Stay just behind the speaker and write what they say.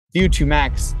VO2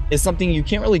 Max is something you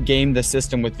can't really game the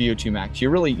system with VO2 Max.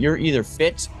 You're either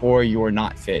fit or you're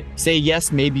not fit. Say yes,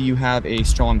 maybe you have a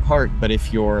strong heart, but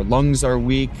if your lungs are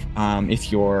weak, if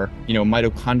your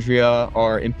mitochondria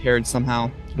are impaired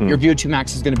somehow, your VO2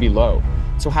 Max is going to be low.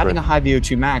 So having a high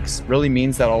VO2 Max really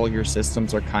means that all of your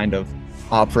systems are kind of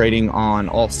operating on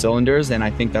all cylinders, and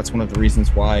I think that's one of the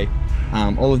reasons why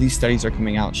all of these studies are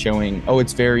coming out showing,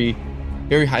 it's very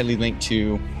highly linked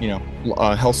to,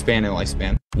 health span and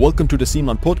lifespan. Welcome to the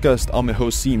Siim podcast. I'm your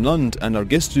host Siim Lund, and our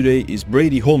guest today is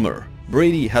Brady Holmer.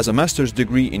 Brady has a master's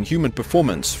degree in human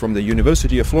performance from the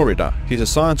University of Florida. He's a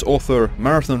science author,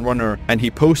 marathon runner, and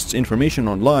he posts information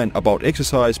online about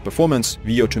exercise, performance,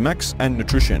 VO2 max, and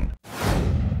nutrition.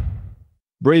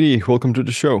 Brady, welcome to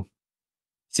the show.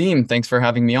 Siim, thanks for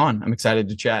having me on. I'm excited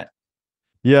to chat.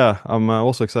 Yeah, I'm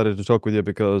also excited to talk with you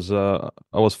because I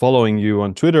was following you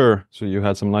on Twitter. So you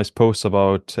had some nice posts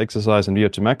about exercise and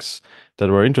VO2 max that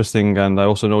were interesting. And I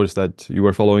also noticed that you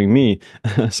were following me.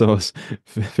 So I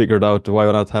figured out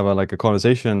why not have a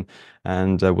conversation,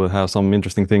 and we'll have some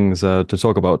interesting things to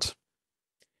talk about.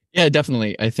 Yeah,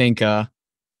 definitely. I think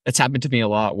it's happened to me a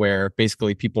lot where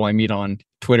basically people I meet on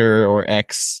Twitter or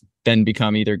X then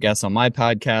become either guests on my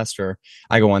podcast or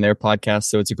I go on their podcast.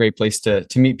 So it's a great place to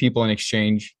meet people and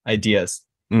exchange ideas.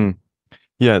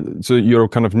 Yeah. So you're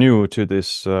kind of new to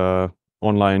this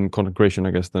online content creation,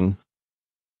 I guess, then.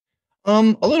 A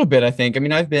little bit, I think. I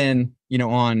mean, I've been,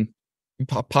 on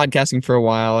podcasting for a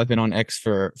while. I've been on X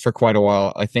for quite a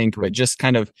while, I think, but just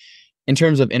kind of in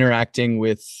terms of interacting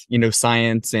with,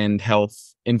 science and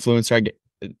health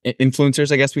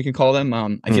influencers, I guess we could call them.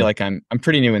 I feel like I'm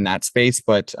pretty new in that space,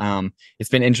 but it's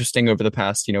been interesting over the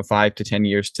past 5 to 10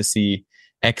 years to see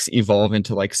X evolve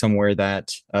into somewhere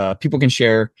that people can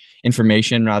share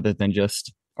information rather than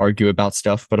just argue about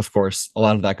stuff. But of course, a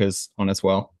lot of that goes on as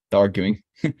well, the arguing.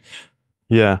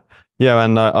 Yeah,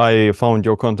 and I found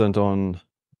your content on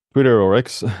Twitter or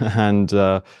X, and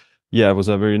it was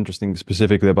very interesting,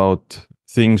 specifically about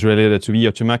things related to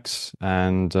VO2 max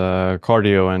and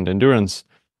cardio and endurance.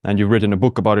 And you've written a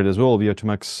book about it as well, VO2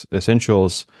 Max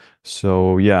Essentials.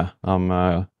 So yeah,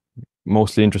 I'm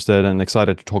mostly interested and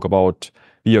excited to talk about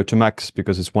VO2 Max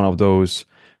because it's one of those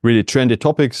really trendy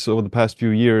topics over the past few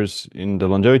years in the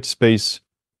longevity space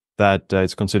that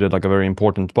it's considered like a very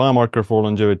important biomarker for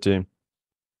longevity.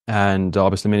 And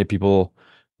obviously many people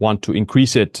want to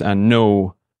increase it and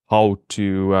know how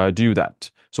to do that.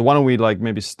 So why don't we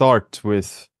maybe start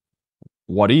with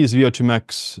what is VO2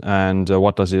 max and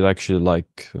what does it actually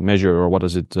measure, or what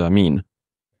does it mean?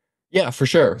 Yeah, for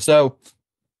sure. So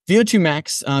VO2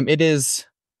 max, it is,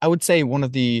 I would say, one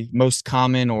of the most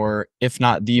common, or if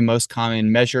not the most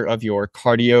common measure of your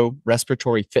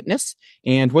cardiorespiratory fitness.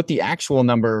 And what the actual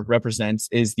number represents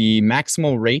is the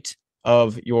maximal rate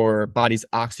of your body's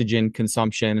oxygen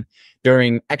consumption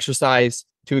during exercise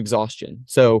to exhaustion.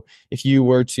 So if you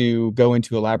were to go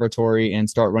into a laboratory and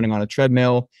start running on a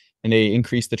treadmill, and they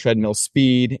increase the treadmill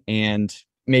speed and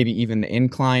maybe even the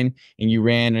incline, and you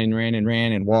ran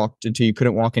and walked until you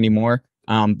couldn't walk anymore,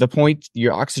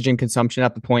 your oxygen consumption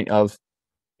at the point of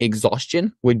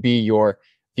exhaustion would be your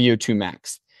VO2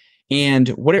 max. And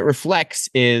what it reflects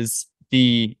is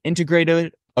the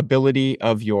integrated ability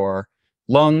of your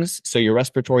lungs, so your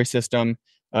respiratory system,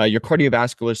 your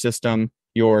cardiovascular system,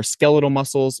 your skeletal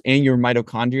muscles, and your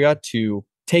mitochondria to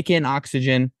take in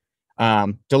oxygen,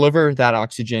 deliver that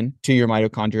oxygen to your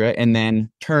mitochondria, and then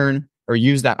turn or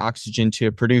use that oxygen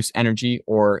to produce energy,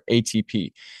 or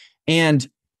ATP. And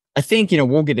I think,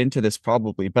 we'll get into this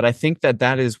probably, but I think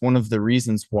that is one of the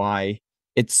reasons why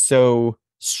it's so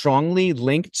strongly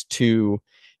linked to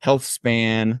health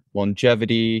span,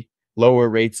 longevity, lower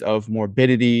rates of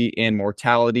morbidity and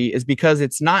mortality, is because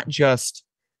it's not just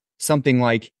something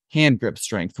like hand grip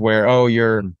strength where,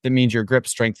 that means your grip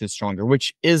strength is stronger,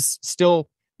 which is still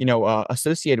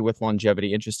associated with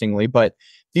longevity, interestingly. But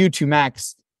VO2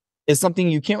 max is something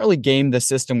you can't really game the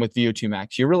system with VO2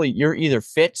 max. You're either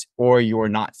fit or you're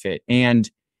not fit. And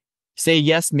say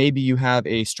yes, maybe you have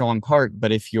a strong heart,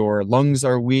 but if your lungs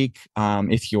are weak,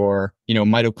 if your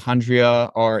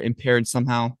mitochondria are impaired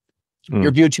somehow,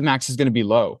 your VO2 max is going to be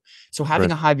low. So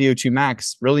having a high VO2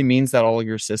 max really means that all of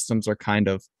your systems are kind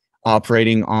of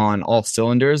operating on all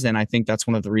cylinders. And I think that's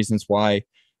one of the reasons why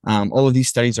all of these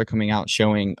studies are coming out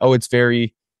showing, it's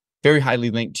very, very highly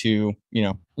linked to,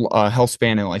 health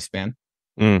span and lifespan.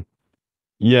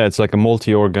 Yeah, it's like a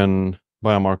multi-organ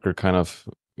biomarker kind of.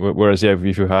 Whereas,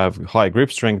 if you have high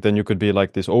grip strength, then you could be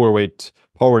like this overweight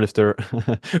powerlifter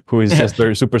who is just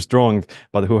very super strong,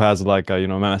 but who has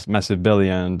massive belly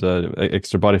and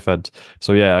extra body fat.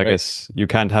 So yeah, I guess you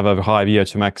can't have a high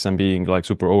VO2 max and being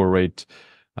super overweight.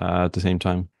 at the same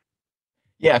time.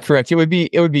 Yeah, correct. It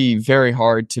would be very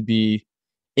hard to be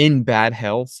in bad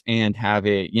health and have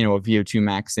a VO2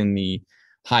 max in the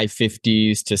high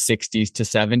 50s to 60s to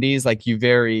 70s. Like you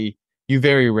very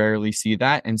rarely see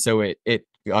that. And so it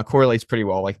correlates pretty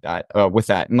well like that with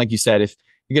that. And like you said, if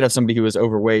you could have somebody who is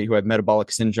overweight, who had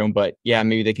metabolic syndrome, but yeah,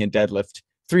 maybe they can deadlift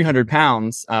 300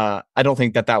 pounds. I don't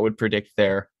think that would predict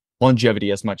their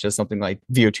longevity as much as something like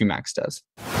VO2 max does.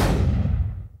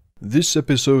 This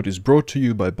episode is brought to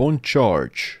you by Bond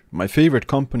Charge, my favorite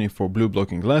company for blue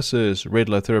blocking glasses, red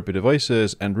light therapy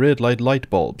devices, and red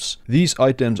light bulbs. These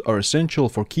items are essential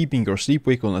for keeping your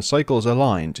sleep-wakefulness cycles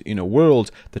aligned in a world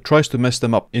that tries to mess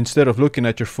them up. Instead of looking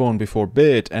at your phone before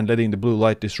bed and letting the blue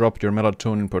light disrupt your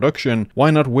melatonin production, why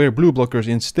not wear blue blockers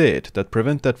instead that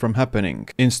prevent that from happening?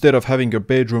 Instead of having your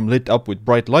bedroom lit up with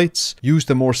bright lights, use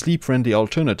the more sleep-friendly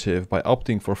alternative by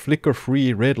opting for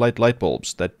flicker-free red light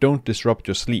bulbs that don't disrupt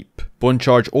your sleep. Bond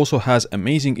Charge also has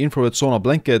amazing infrared sauna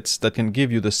blankets that can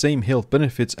give you the same health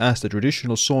benefits as the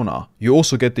traditional sauna. You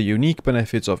also get the unique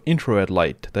benefits of infrared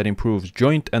light that improves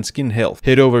joint and skin health.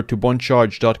 Head over to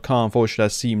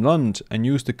bondcharge.com/SiimLund and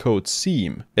use the code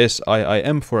SIIM,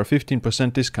 SIIM, for a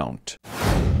 15% discount.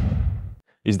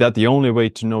 Is that the only way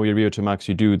to know your VO2 max?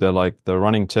 You do the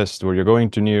running test where you're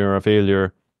going to near a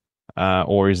failure,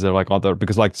 or is there like other,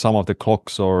 because like some of the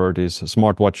clocks or these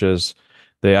smartwatches,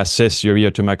 they assess your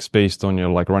VO2 max based on your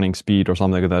like running speed or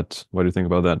something like that. What do you think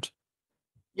about that?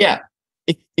 Yeah.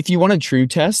 If you want a true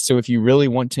test, so if you really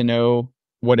want to know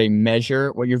what your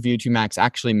VO2 max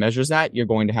actually measures at, you're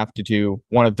going to have to do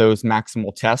one of those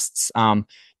maximal tests.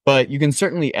 But you can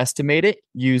certainly estimate it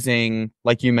using,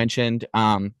 like you mentioned,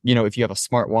 if you have a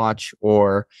smartwatch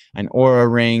or an Aura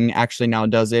ring actually now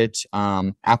does it,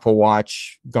 Apple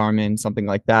Watch, Garmin, something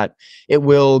like that. It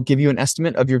will give you an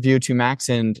estimate of your VO2 max.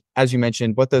 And as you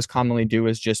mentioned, what those commonly do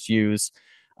is just use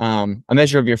a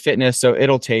measure of your fitness. So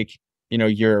it'll take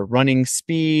your running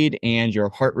speed and your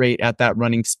heart rate at that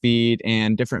running speed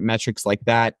and different metrics like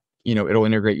that. It'll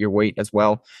integrate your weight as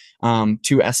well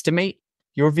to estimate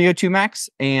your VO2 max.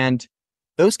 And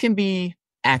those can be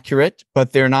accurate,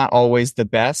 but they're not always the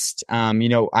best.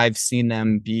 I've seen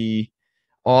them be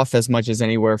off as much as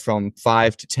anywhere from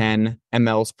 5 to 10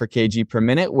 mLs per kg per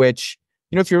minute, which,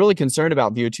 if you're really concerned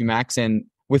about VO2 max and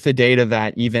with the data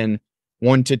that even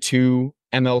 1 to 2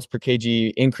 mLs per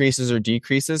kg increases or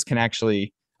decreases can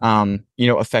actually,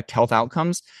 affect health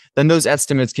outcomes, then those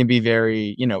estimates can be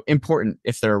very, important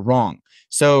if they're wrong.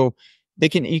 So you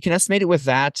can estimate it with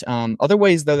that. Other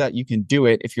ways though that you can do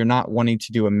it if you're not wanting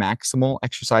to do a maximal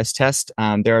exercise test,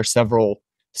 there are several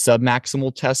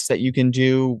submaximal tests that you can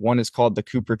do. One is called the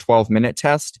Cooper 12-minute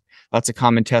test. That's a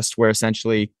common test where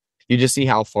essentially you just see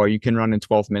how far you can run in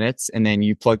 12 minutes, and then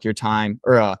you plug your time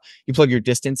or you plug your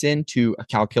distance into a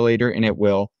calculator, and it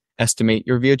will estimate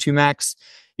your VO2 max.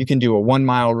 You can do a 1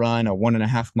 mile run, a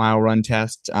 1.5 mile run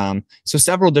test. So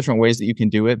several different ways that you can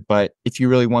do it. But if you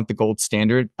really want the gold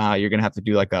standard, you're going to have to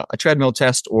do like a treadmill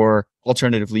test, or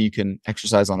alternatively, you can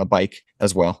exercise on a bike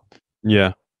as well.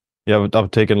 Yeah. Yeah.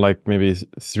 I've taken like maybe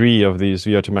 3 of these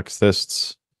VO2 max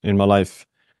tests in my life.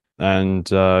 And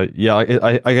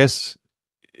I guess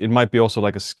it might be also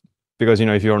like because,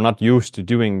 if you're not used to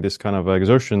doing this kind of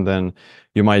exertion, then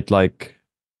you might like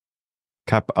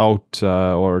cap out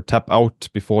or tap out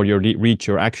before you reach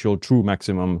your actual true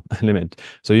maximum limit.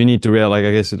 So you need to I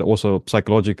guess it also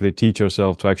psychologically teach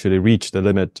yourself to actually reach the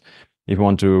limit if you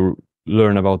want to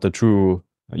learn about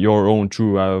your own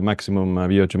true maximum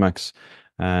VO2 max.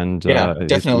 And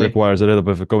it requires a little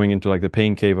bit of going into like the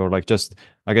pain cave, or like just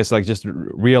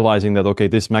realizing that, okay,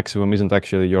 this maximum isn't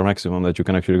actually your maximum, that you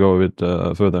can actually go a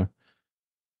bit further.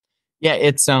 Yeah,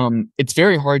 it's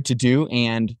very hard to do.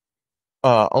 And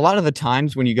a lot of the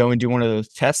times when you go and do one of those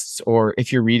tests, or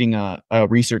if you're reading a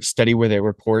research study where they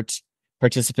report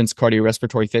participants'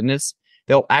 cardiorespiratory fitness,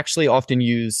 they'll actually often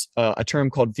use a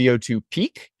term called VO2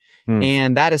 peak.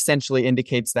 And that essentially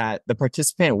indicates that the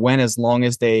participant went as long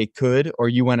as they could, or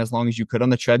you went as long as you could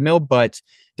on the treadmill. But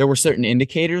there were certain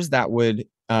indicators that would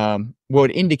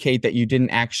indicate that you didn't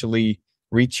actually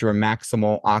reach your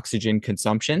maximal oxygen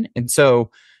consumption. And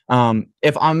so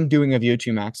if I'm doing a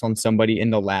VO2 max on somebody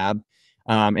in the lab,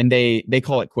 and they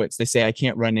call it quits, they say, I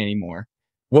can't run anymore.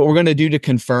 What we're going to do to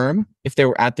confirm if they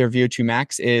were at their VO2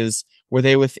 max is, were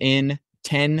they within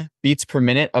 10 beats per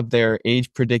minute of their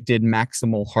age predicted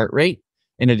maximal heart rate,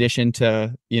 in addition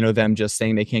to, them just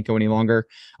saying they can't go any longer.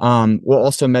 We'll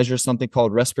also measure something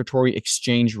called respiratory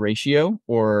exchange ratio,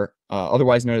 or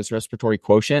otherwise known as respiratory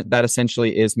quotient. That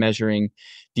essentially is measuring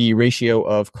the ratio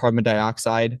of carbon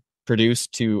dioxide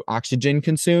produced to oxygen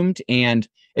consumed. And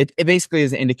it basically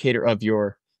is an indicator of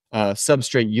your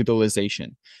substrate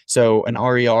utilization. So an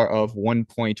RER of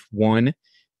 1.1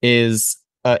 is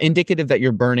indicative that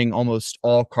you're burning almost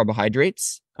all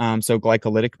carbohydrates. So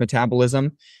glycolytic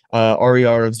metabolism.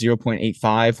 RER of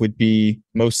 0.85 would be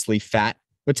mostly fat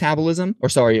metabolism,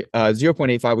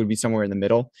 0.85 would be somewhere in the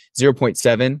middle.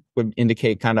 0.7 would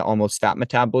indicate kind of almost fat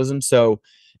metabolism. So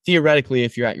theoretically,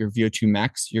 if you're at your VO2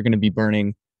 max, you're going to be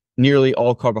burning nearly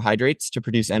all carbohydrates to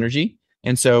produce energy.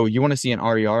 And so you want to see an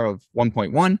RER of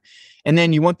 1.1. And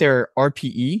then you want their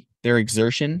RPE, their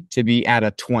exertion, to be at a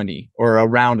 20 or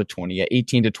around a 20, at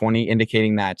 18 to 20,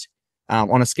 indicating that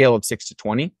on a scale of 6 to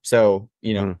 20. So,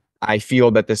 I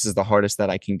feel that this is the hardest that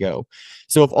I can go.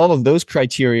 So if all of those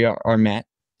criteria are met,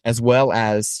 as well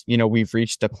as, we've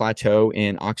reached a plateau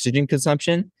in oxygen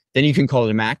consumption, then you can call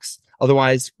it a max.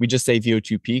 Otherwise, we just say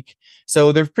VO2 peak.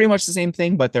 So they're pretty much the same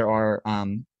thing, but there are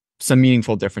some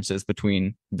meaningful differences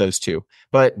between those two.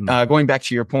 But going back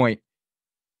to your point,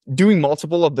 doing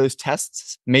multiple of those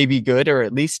tests may be good, or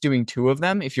at least doing 2 of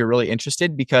them if you're really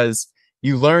interested, because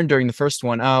you learn during the first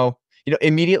one,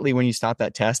 immediately when you stop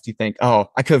that test, you think, I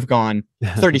could have gone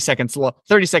 30 seconds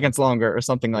longer or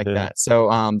something like that. So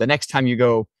the next time you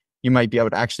go, you might be able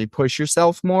to actually push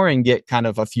yourself more and get kind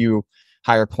of a few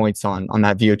higher points on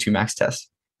that VO2 max test.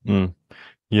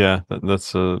 Yeah,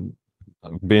 that's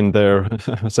been there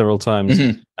several times.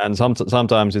 And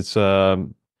sometimes it's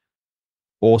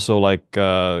also like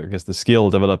I guess the skill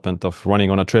development of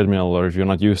running on a treadmill, or if you're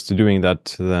not used to doing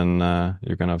that, then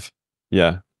you kind of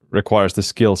requires the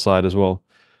skill side as well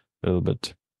a little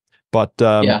bit. But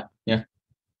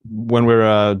when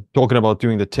we're talking about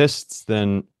doing the tests,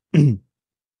 then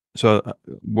so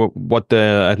what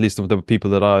at least of the people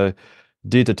that I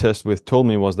did a test with told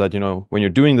me was that, when you're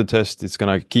doing the test, it's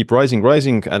going to keep rising.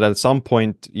 And at some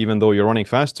point, even though you're running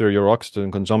faster, your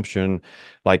oxygen consumption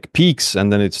like peaks,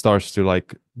 and then it starts to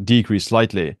like decrease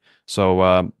slightly.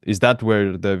 So is that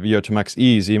where the VO2 max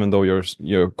is, even though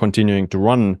you're continuing to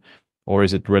run, or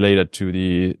is it related to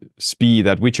the speed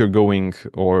at which you're going?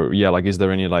 Or is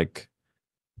there any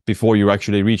before you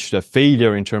actually reach the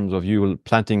failure in terms of you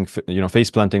planting, face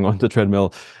planting on the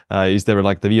treadmill, is there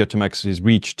the VO2 max is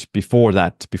reached before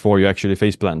you actually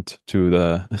face plant to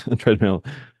the treadmill?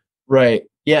 Right.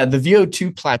 Yeah. The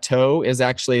VO2 plateau is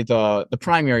actually the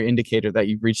primary indicator that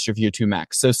you've reached your VO2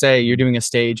 max. So say you're doing a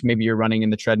stage, maybe you're running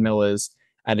and the treadmill is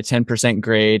at a 10%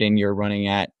 grade and you're running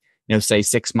at, say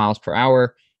 6 miles per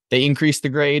hour. They increase the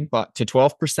grade to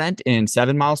 12% in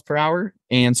 7 miles per hour.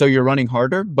 And so you're running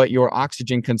harder, but your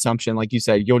oxygen consumption, like you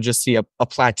said, you'll just see a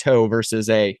plateau versus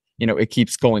it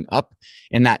keeps going up.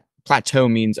 And that plateau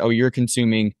means, you're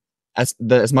consuming as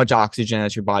much oxygen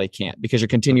as your body can, because you're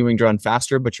continuing to run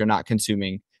faster, but you're not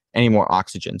consuming any more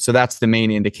oxygen. So that's the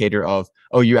main indicator of,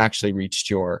 you actually reached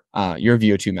your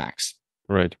VO2 max.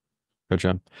 Right.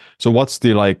 Gotcha. So what's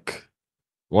the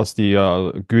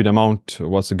good amount?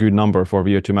 What's the good number for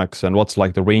VO2 max, and what's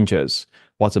the ranges?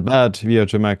 What's a bad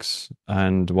VO2 max,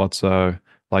 and what's a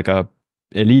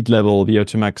elite level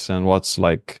VO2 max, and what's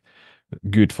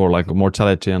good for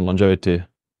mortality and longevity?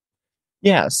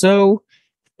 Yeah, so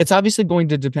it's obviously going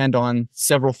to depend on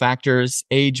several factors,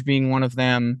 age being one of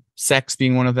them, sex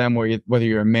being one of them, whether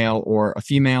you're a male or a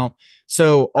female.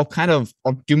 So I'll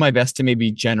do my best to maybe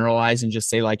generalize and just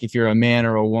say if you're a man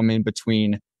or a woman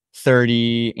between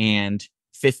 30 and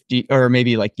 50, or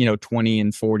maybe 20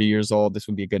 and 40 years old, this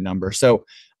would be a good number. So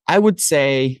I would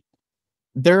say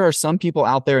there are some people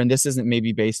out there, and this isn't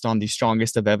maybe based on the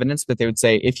strongest of evidence, but they would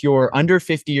say if you're under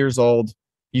 50 years old,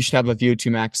 you should have a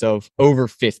VO2 max of over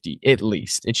 50, at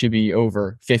least. It should be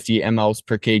over 50 mLs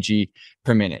per kg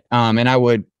per minute. And I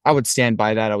would stand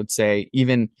by that. I would say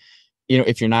even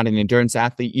if you're not an endurance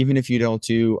athlete, even if you don't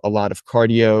do a lot of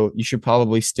cardio, you should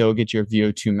probably still get your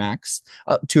VO2 max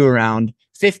up to around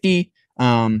 50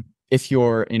 if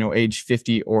you're, age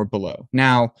 50 or below.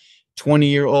 Now,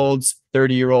 20-year-olds,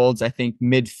 30-year-olds, I think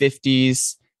mid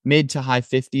to high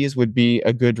 50s would be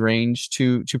a good range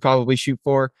to probably shoot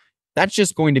for. That's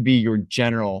just going to be your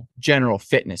general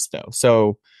fitness, though.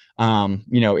 So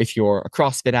if you're a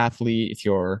CrossFit athlete, if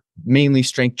you're mainly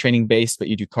strength training based, but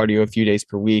you do cardio a few days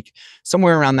per week,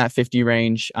 somewhere around that 50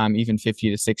 range, even 50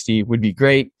 to 60 would be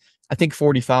great. I think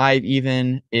 45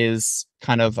 even is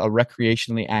kind of a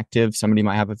recreationally active. Somebody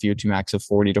might have a VO2 max of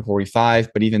 40 to 45,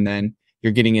 but even then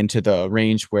you're getting into the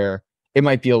range where it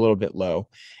might be a little bit low.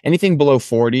 Anything below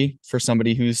 40 for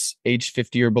somebody who's age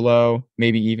 50 or below,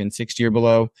 maybe even 60 or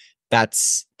below,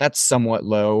 that's somewhat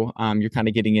low. You're kind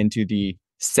of getting into the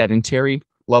sedentary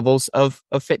levels of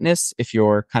fitness if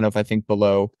you're kind of, I think,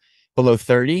 below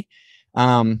 30.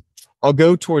 I'll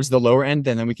go towards the lower end,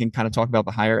 and then we can kind of talk about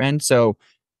the higher end. So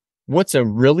what's a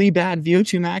really bad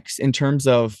VO2 max in terms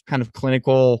of kind of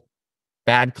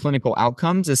bad clinical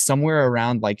outcomes is somewhere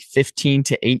around like 15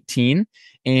 to 18.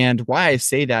 And why I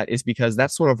say that is because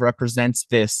that sort of represents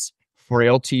this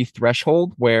frailty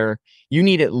threshold where you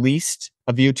need at least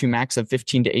a VO2 max of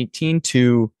 15 to 18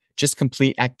 to just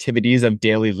complete activities of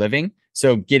daily living.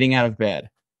 So getting out of bed,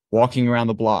 walking around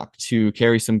the block to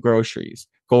carry some groceries,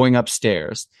 going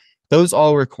upstairs. Those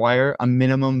all require a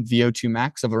minimum VO2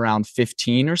 max of around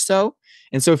 15 or so.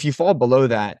 And so if you fall below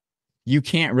that, you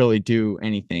can't really do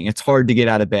anything. It's hard to get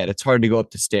out of bed. It's hard to go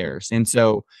up the stairs. And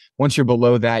so once you're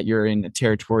below that, you're in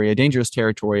a dangerous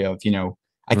territory of,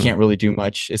 I can't really do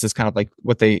much. This is kind of like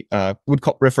what they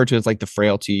refer to as like the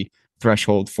frailty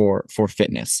threshold for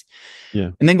fitness.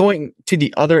 Yeah. And then going to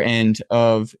the other end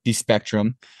of the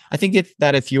spectrum, I think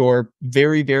if you're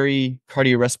very, very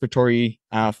cardiorespiratory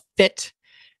fit,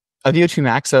 a VO2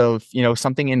 max of,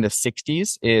 something in the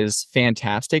 60s is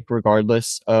fantastic,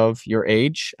 regardless of your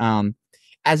age.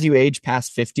 As you age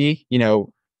past 50,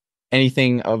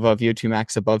 anything of a VO2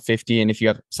 max above 50, and if you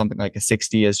have something like a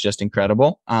 60 is just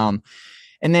incredible.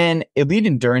 And then elite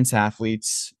endurance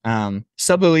athletes,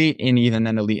 sub-elite and even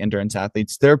then elite endurance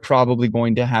athletes, they're probably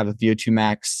going to have a VO2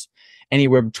 max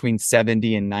anywhere between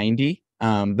 70 and 90.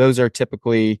 Those are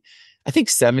typically, I think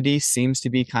 70 seems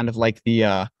to be kind of like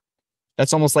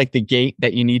that's almost like the gate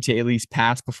that you need to at least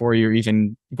pass before you're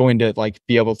even going to like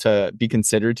be able to be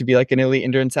considered to be like an elite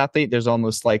endurance athlete. There's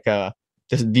almost like the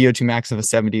VO2 max of a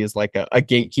 70 is like a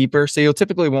gatekeeper. So you'll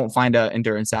typically won't find an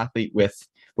endurance athlete with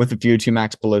a VO2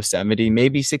 max below 70,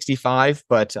 maybe 65,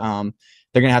 but they're going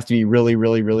to have to be really,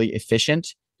 really, really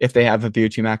efficient if they have a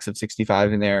VO2 max of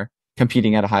 65 and they're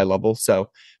competing at a high level. So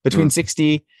between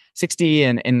 60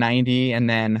 and 90, and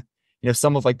then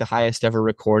some of like the highest ever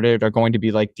recorded are going to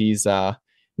be like these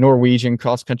Norwegian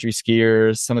cross-country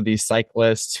skiers, some of these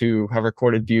cyclists who have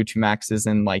recorded VO2 maxes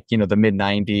in like, the mid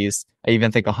 90s. I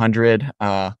even think 100.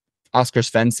 Oscar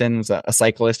Svensson was a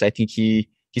cyclist. I think he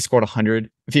scored 100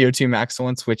 VO2 max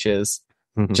once, which is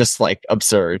just like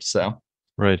absurd. So,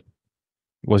 right.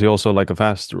 Was he also like a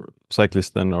fast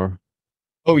cyclist then, or?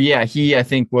 Oh yeah, he I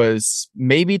think was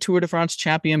maybe Tour de France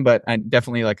champion, but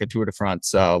definitely like a Tour de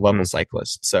France level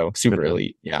cyclist. So super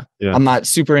elite. Yeah. I'm not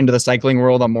super into the cycling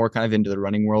world. I'm more kind of into the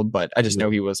running world, but I just know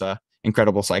he was a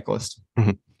incredible cyclist.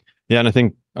 Yeah, and I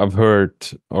think I've heard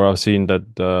or I've seen that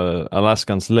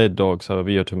Alaskan sled dogs have a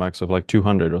VO2 max of like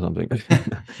 200 or something.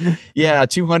 Yeah,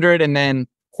 200, and then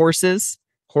horses.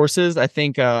 I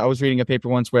think I was reading a paper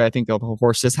once where I think the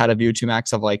horses had a VO2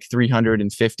 max of like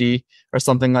 350 or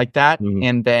something like that.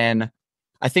 And then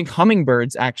I think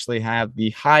hummingbirds actually have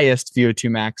the highest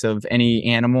VO2 max of any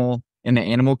animal in the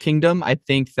animal kingdom. I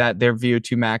think that their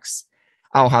VO2 max,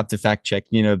 I'll have to fact check,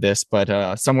 this,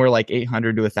 but somewhere like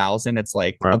 800 to 1,000. It's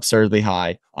like absurdly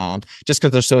high, just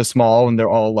because they're so small and they're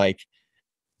all like,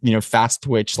 fast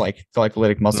twitch, like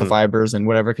glycolytic muscle fibers and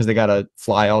whatever, because they got to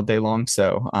fly all day long.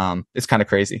 So it's kind of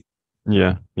crazy.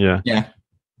 Yeah.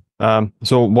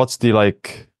 So what's the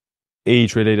like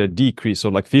age related decrease? So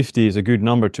like 50 is a good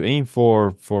number to aim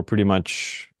for pretty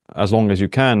much as long as you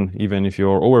can. Even if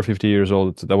you're over 50 years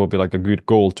old, that would be like a good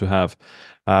goal to have.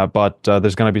 But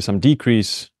there's going to be some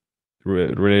decrease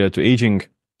related to aging.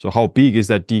 So how big is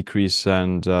that decrease,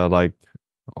 and like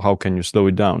how can you slow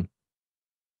it down?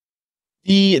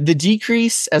 The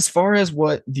decrease, as far as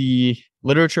what the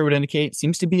literature would indicate,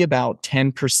 seems to be about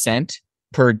 10%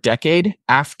 per decade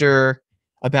after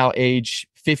about age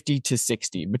 50 to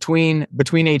 60. Between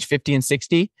age 50 and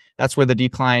 60, that's where the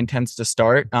decline tends to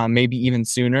start, maybe even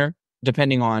sooner,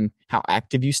 depending on how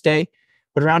active you stay.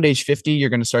 But around age 50,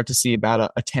 you're going to start to see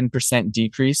about a 10%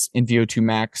 decrease in VO2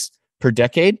 max per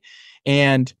decade.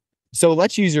 And so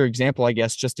let's use your example, I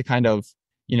guess, just to kind of,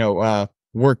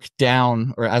 work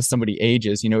down, or as somebody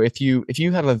ages, if you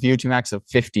have a VO2 max of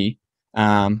 50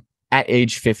 at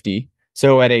age 50,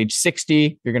 so at age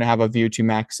 60, you're going to have a VO2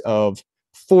 max of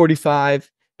 45.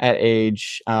 At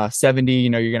age 70,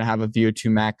 you're going to have a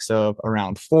VO2 max of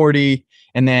around 40.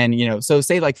 And then, so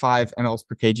say like 5 mLs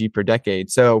per kg per decade.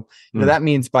 So that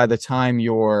means by the time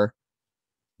you're,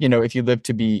 if you live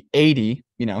to be 80,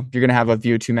 you're going to have a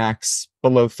VO2 max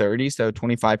below 30, so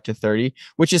 25 to 30,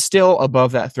 which is still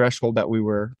above that threshold that we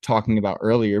were talking about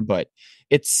earlier, but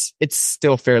it's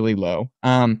still fairly low.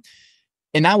 And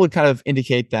that would kind of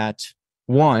indicate that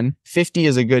 50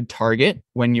 is a good target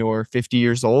when you're 50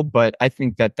 years old, but I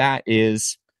think that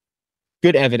is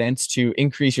good evidence to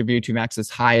increase your VO2 max as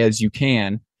high as you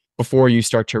can before you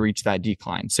start to reach that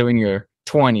decline. So in your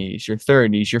 20s, your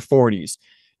 30s, your 40s,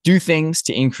 do things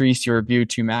to increase your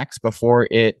VO2 max before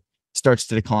it starts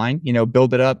to decline.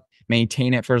 Build it up,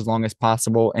 maintain it for as long as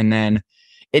possible, and then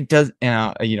it does,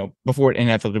 before it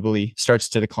inevitably starts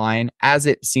to decline, as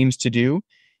it seems to do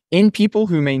in people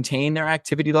who maintain their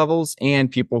activity levels and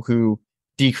people who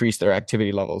decrease their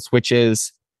activity levels, which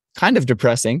is kind of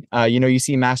depressing. You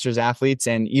see masters athletes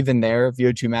and even their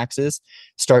VO2 maxes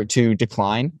start to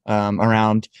decline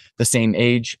around the same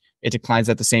age. It declines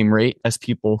at the same rate as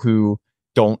people who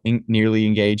don't nearly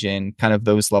engage in kind of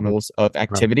those levels of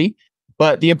activity. Right.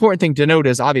 But the important thing to note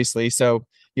is obviously, so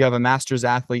you have a masters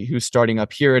athlete who's starting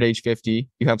up here at age 50.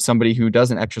 You have somebody who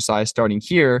doesn't exercise starting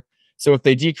here. So if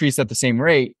they decrease at the same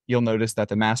rate, you'll notice that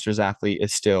the masters athlete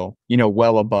is still,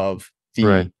 well above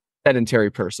the sedentary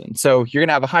person. So you're going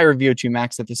to have a higher VO2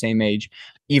 max at the same age,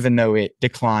 even though it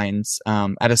declines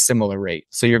at a similar rate.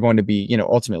 So you're going to be,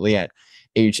 ultimately at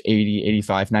age 80,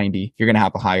 85, 90, you're going to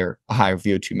have a higher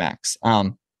VO2 max.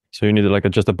 So you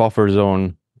need just a buffer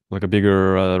zone, like a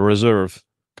bigger reserve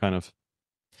kind of.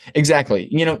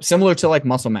 Exactly. Similar to like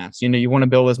muscle mass, you want to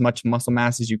build as much muscle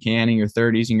mass as you can in your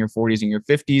 30s and your 40s and your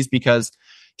 50s, because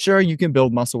sure, you can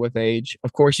build muscle with age.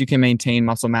 Of course, you can maintain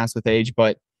muscle mass with age,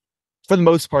 but for the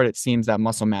most part, it seems that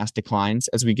muscle mass declines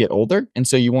as we get older. And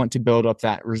so you want to build up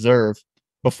that reserve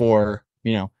before,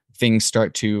 things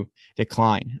start to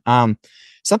decline.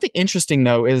 Something interesting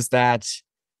though, is that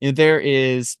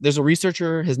there's a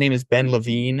researcher, his name is Ben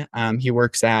Levine. He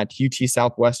works at UT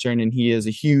Southwestern, and he is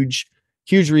a huge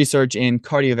research in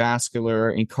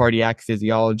cardiovascular and cardiac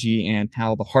physiology and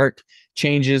how the heart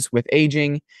changes with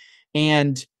aging.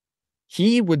 And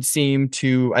he would seem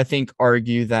to, I think,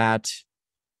 argue that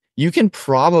you can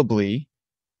probably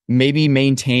maybe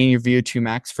maintain your VO2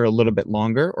 max for a little bit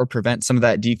longer or prevent some of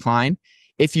that decline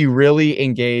if you really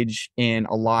engage in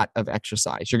a lot of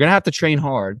exercise. You're going to have to train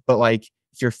hard, but like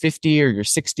if you're 50 or you're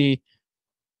 60,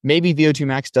 maybe VO2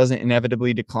 max doesn't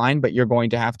inevitably decline, but you're going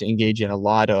to have to engage in a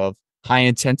lot of high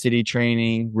intensity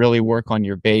training, really work on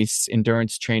your base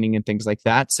endurance training and things like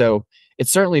that. So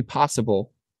it's certainly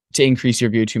possible to increase your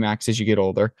VO2 max as you get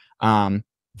older,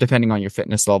 depending on your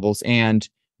fitness levels, and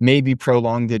maybe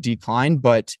prolong the decline.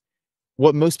 But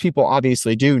what most people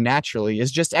obviously do naturally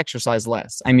is just exercise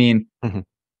less. I mean,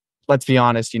 let's be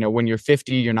honest, when you're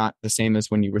 50, you're not the same as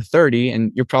when you were 30,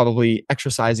 and you're probably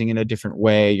exercising in a different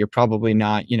way. You're probably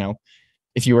not,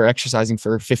 if you were exercising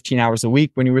for 15 hours a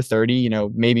week when you were 30,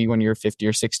 maybe when you're 50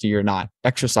 or 60, you're not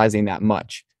exercising that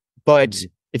much. But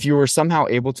if you were somehow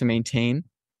able to maintain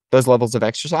those levels of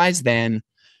exercise, then,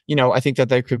 I think that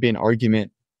there could be an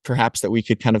argument perhaps that we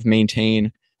could kind of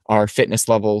maintain our fitness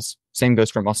levels. Same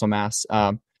goes for muscle mass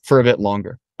for a bit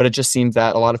longer. But it just seems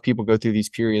that a lot of people go through these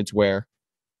periods where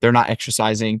they're not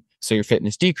exercising, so your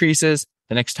fitness decreases.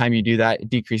 The next time you do that, it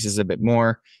decreases a bit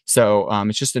more. So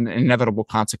it's just an inevitable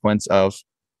consequence of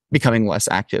becoming less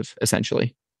active,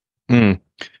 essentially.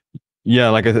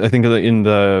 Yeah, I think in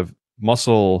the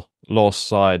muscle loss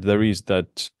side, there is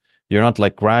that you're not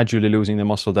gradually losing the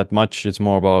muscle that much. It's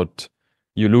more about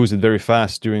you lose it very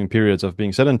fast during periods of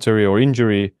being sedentary or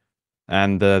injury.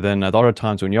 And then at other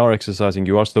times when you are exercising,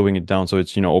 you are slowing it down. So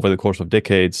it's, over the course of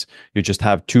decades, you just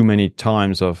have too many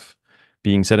times of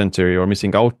being sedentary or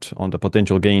missing out on the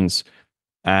potential gains.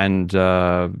 And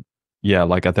at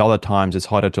the other times, it's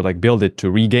harder to build it,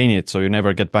 to regain it. So you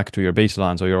never get back to your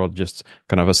baseline. So you're just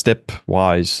kind of a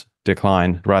stepwise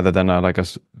decline rather than like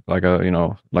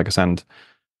a sand.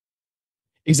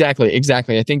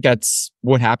 Exactly. I think that's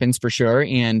what happens for sure.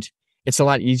 And it's a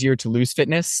lot easier to lose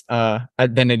fitness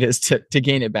than it is to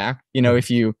gain it back.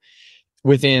 If you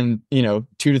within 2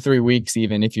 to 3 weeks,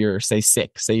 even if you're say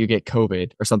sick, say you get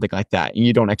COVID or something like that, and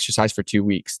you don't exercise for 2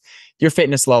 weeks, your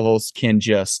fitness levels can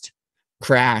just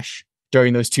crash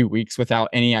during those 2 weeks without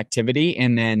any activity.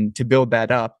 And then to build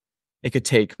that up, it could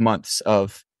take months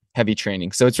of heavy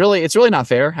training. So it's really not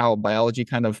fair how biology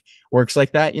kind of works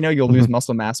like that. You'll lose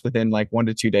muscle mass within 1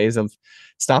 to 2 days of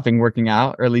stopping working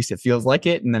out, or at least it feels like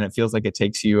it. And then it feels like it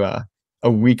takes you a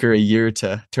week or a year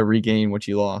to regain what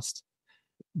you lost.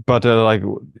 But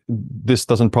this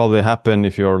doesn't probably happen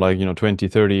if you're 20,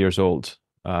 30 years old,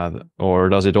 or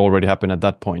does it already happen at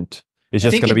that point? It's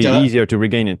just going to be easier to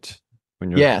regain it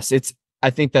when you're... Yes, I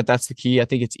think that's the key. I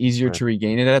think it's easier to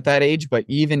regain it at that age. But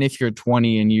even if you're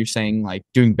 20 and you're saying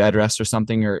doing bed rest or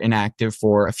something, or inactive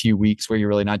for a few weeks where you're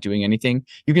really not doing anything,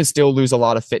 you can still lose a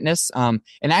lot of fitness. And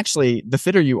actually, the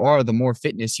fitter you are, the more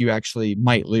fitness you actually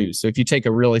might lose. So if you take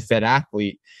a really fit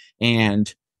athlete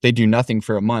and they do nothing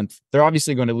for a month, they're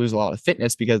obviously going to lose a lot of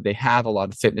fitness because they have a lot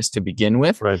of fitness to begin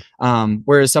with. Right.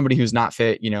 Whereas somebody who's not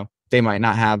fit, they might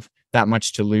not have that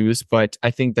much to lose. But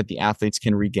I think that the athletes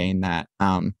can regain that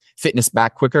fitness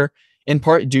back quicker, in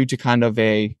part due to kind of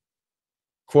a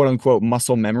quote unquote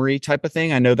muscle memory type of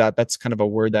thing. I know that that's kind of a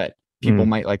word that people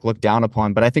might like look down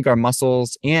upon. But I think our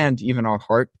muscles and even our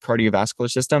heart cardiovascular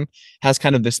system has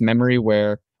kind of this memory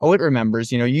where, oh, it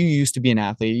remembers, you used to be an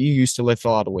athlete, you used to lift a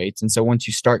lot of weights. And so once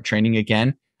you start training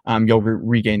again, you'll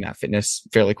regain that fitness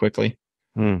fairly quickly.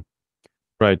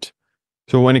 Right.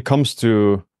 So when it comes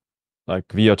to like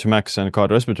VO2 max and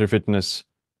cardiorespiratory fitness,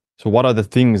 so what are the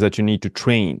things that you need to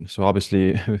train? So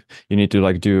obviously you need to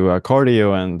like do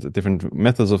cardio and different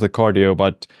methods of the cardio,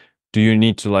 but do you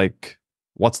need to like,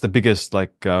 what's the biggest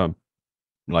like I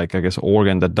guess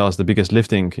organ that does the biggest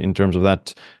lifting in terms of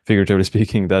that, figuratively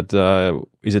speaking? That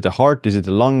is it the heart? Is it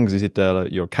the lungs? Is it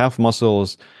your calf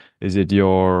muscles? Is it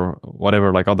your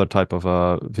whatever like other type of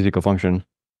physical function?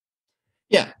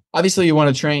 Yeah, obviously you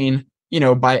want to train,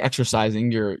 by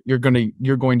exercising, you're going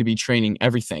to be training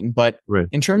everything. But Right.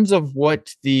 in terms of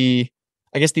what the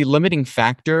limiting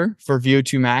factor for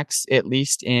VO2 max, at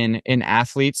least in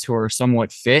athletes who are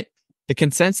somewhat fit, the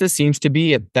consensus seems to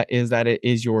be that it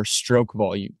is your stroke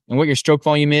volume. And what your stroke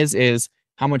volume is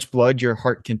how much blood your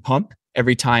heart can pump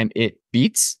every time it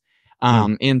beats.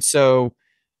 And so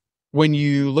when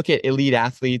you look at elite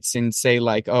athletes and say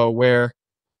like, oh,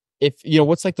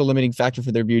 what's like the limiting factor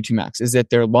for their VO2 max? Is it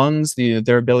their lungs,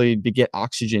 their ability to get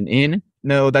oxygen in?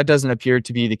 No, that doesn't appear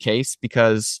to be the case,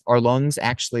 because our lungs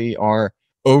actually are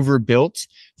overbuilt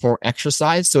for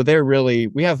exercise. So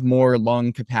we have more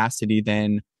lung capacity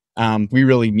than we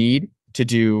really need to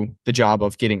do the job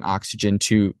of getting oxygen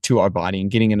to our body and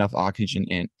getting enough oxygen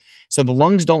in. So the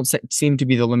lungs don't seem to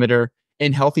be the limiter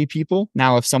in healthy people.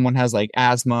 Now, if someone has like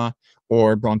asthma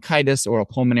or bronchitis or a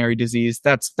pulmonary disease,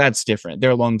 that's different.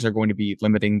 Their lungs are going to be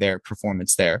limiting their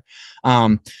performance there.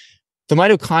 The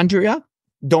mitochondria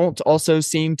don't also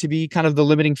seem to be kind of the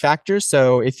limiting factor.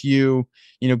 So if you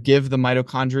give the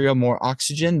mitochondria more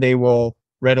oxygen, they will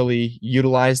readily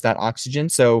utilize that oxygen.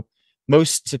 So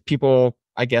most people,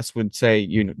 I guess, would say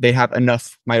they have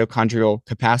enough mitochondrial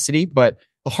capacity, but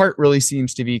the heart really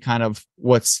seems to be kind of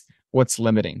what's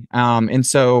limiting. And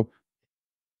so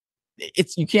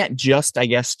you can't just, I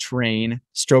guess, train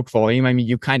stroke volume. I mean,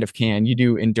 you kind of can. You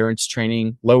do endurance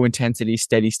training, low intensity,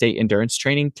 steady state endurance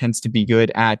training tends to be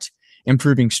good at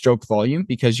improving stroke volume,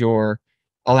 because you're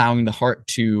allowing the heart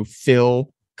to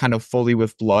fill kind of fully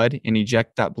with blood and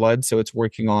eject that blood. So it's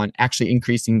working on actually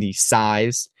increasing the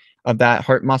size of that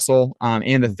heart muscle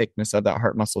and the thickness of that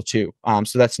heart muscle too.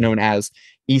 So that's known as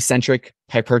eccentric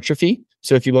hypertrophy.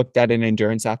 So if you looked at an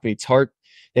endurance athlete's heart,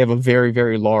 they have a very,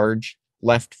 very large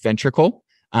left ventricle.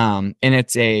 And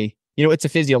it's a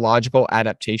physiological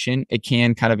adaptation. It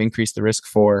can kind of increase the risk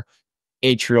for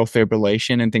atrial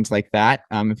fibrillation and things like that,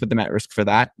 and put them at risk for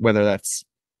that. Whether that's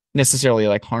necessarily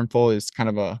like harmful is kind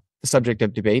of a subject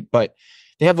of debate, but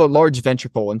they have a large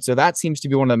ventricle. And so that seems to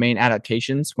be one of the main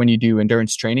adaptations when you do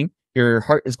endurance training. Your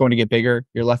heart is going to get bigger.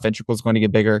 Your left ventricle is going to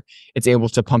get bigger. It's able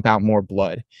to pump out more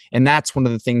blood. And that's one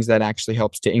of the things that actually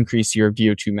helps to increase your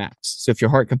VO2 max. So if your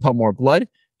heart can pump more blood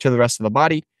to the rest of the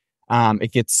body,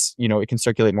 it gets, it can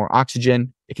circulate more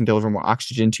oxygen. It can deliver more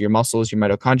oxygen to your muscles, your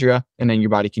mitochondria, and then your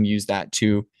body can use that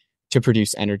to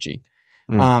produce energy.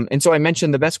 And so I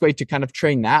mentioned the best way to kind of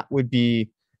train that would be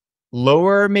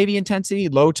lower maybe intensity,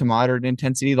 low to moderate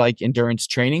intensity, like endurance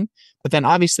training. But then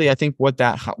obviously I think what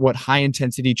high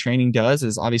intensity training does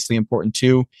is obviously important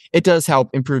too. It does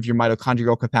help improve your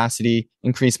mitochondrial capacity,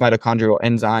 increase mitochondrial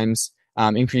enzymes,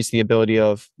 increase the ability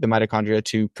of the mitochondria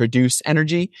to produce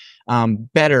energy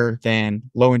better than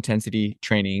low intensity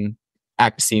training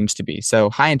seems to be. So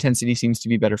high intensity seems to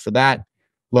be better for that.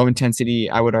 Low intensity,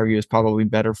 I would argue, is probably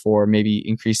better for maybe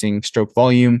increasing stroke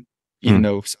volume, even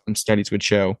though some studies would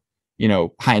show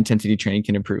high intensity training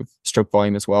can improve stroke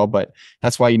volume as well. But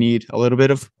that's why you need a little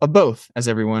bit of both, as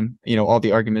everyone, all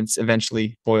the arguments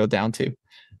eventually boil down to.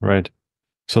 Right.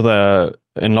 So the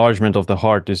enlargement of the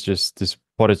heart is just this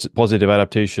positive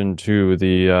adaptation to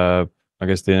the, I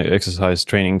guess, the exercise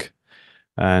training.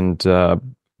 And,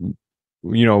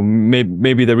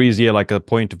 maybe there is like a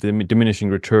point of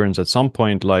diminishing returns at some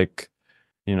point. Like,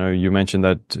 you mentioned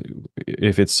that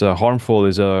if it's harmful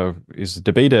is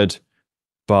debated.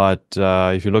 But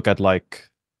if you look at like,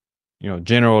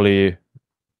 generally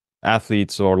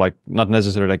athletes, or like not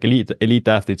necessarily like elite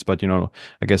athletes, but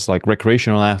I guess like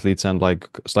recreational athletes and like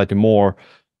slightly more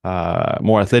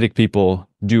athletic people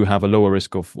do have a lower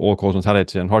risk of all-cause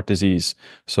mortality and heart disease.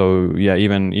 So yeah,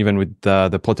 even with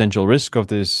the potential risk of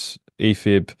this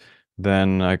AFib,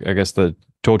 then I guess the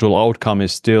total outcome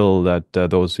is still that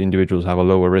those individuals have a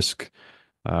lower risk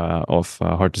of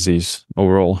heart disease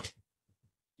overall.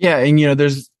 Yeah,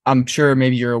 and I'm sure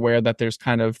maybe you're aware that there's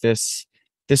kind of this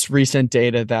recent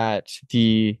data that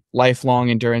the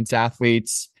lifelong endurance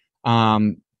athletes,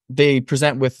 they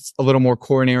present with a little more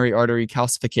coronary artery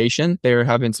calcification. There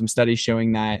have been some studies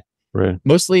showing that. Right.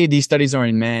 Mostly these studies are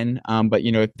in men, but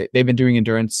if they've been doing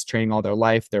endurance training all their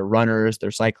life, they're runners,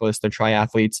 they're cyclists, they're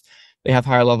triathletes. They have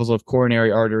higher levels of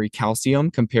coronary artery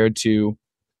calcium compared to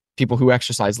people who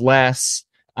exercise less,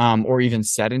 or even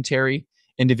sedentary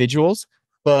individuals.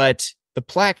 But the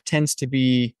plaque tends to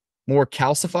be more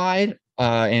calcified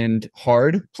and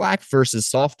hard plaque versus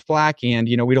soft plaque. And,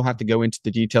 we don't have to go into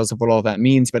the details of what all that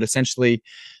means, but essentially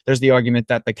there's the argument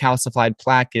that the calcified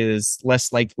plaque is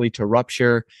less likely to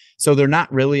rupture. So they're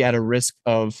not really at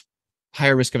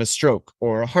higher risk of a stroke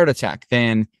or a heart attack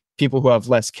than people who have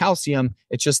less calcium.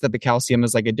 It's just that the calcium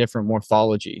is like a different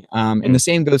morphology. And the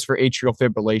same goes for atrial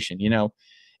fibrillation.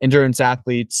 Endurance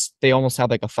athletes, they almost have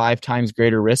like a 5 times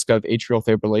greater risk of atrial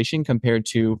fibrillation compared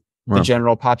to the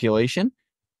general population.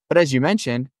 But as you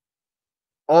mentioned,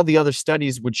 all the other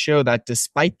studies would show that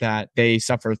despite that, they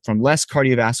suffer from less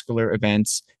cardiovascular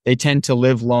events. They tend to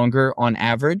live longer on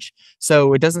average.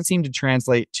 So it doesn't seem to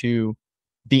translate to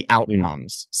the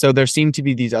outcomes. So there seem to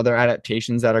be these other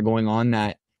adaptations that are going on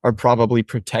that are probably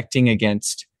protecting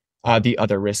against the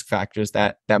other risk factors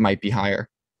that might be higher.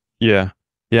 Yeah.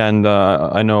 Yeah. And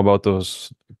I know about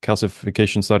those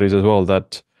calcification studies as well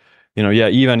that,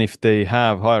 even if they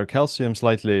have higher calcium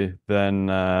slightly, then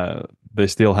they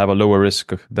still have a lower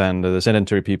risk than the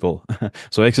sedentary people.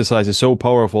 So exercise is so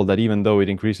powerful that even though it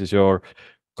increases your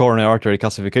coronary artery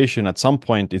calcification, at some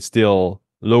point it still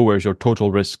lowers your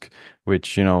total risk,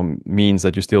 which, means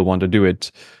that you still want to do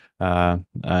it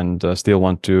and still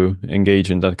want to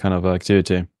engage in that kind of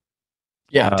activity.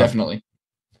 Yeah, definitely.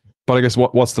 But I guess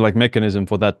what's the mechanism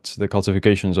for that, the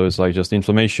calcification? So it's just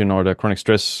inflammation or the chronic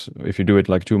stress if you do it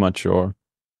too much, or?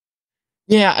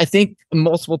 Yeah, I think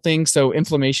multiple things. So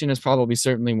inflammation is probably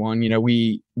certainly one.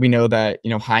 We know that,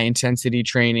 high intensity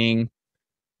training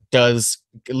does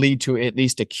lead to at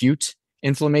least acute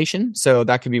inflammation. So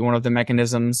that could be one of the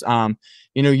mechanisms.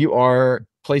 You are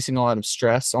placing a lot of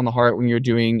stress on the heart when you're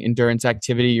doing endurance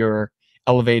activity. You're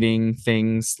elevating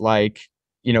things like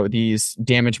these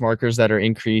damage markers that are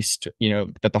increased,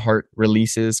 that the heart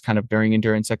releases kind of during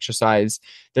endurance exercise.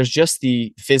 There's just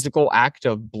the physical act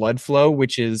of blood flow,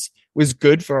 which was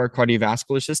good for our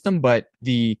cardiovascular system, but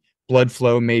the blood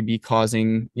flow may be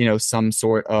causing, some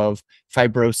sort of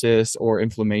fibrosis or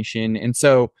inflammation. And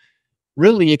so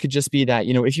really it could just be that,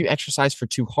 if you exercise for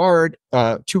too hard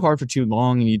for too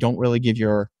long, and you don't really give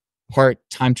your heart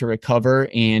time to recover,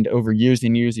 and over years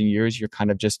and years and years, you're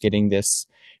kind of just getting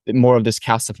more of this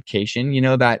calcification,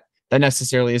 that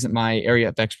necessarily isn't my area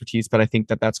of expertise, but I think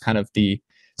that that's kind of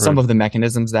some of the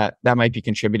mechanisms that might be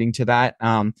contributing to that.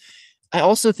 I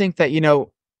also think that,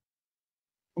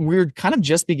 we're kind of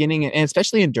just beginning, and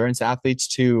especially endurance athletes,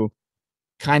 to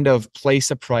kind of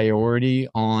place a priority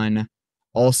on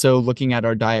also looking at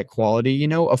our diet quality.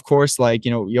 Of course,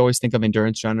 you always think of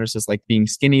endurance runners as being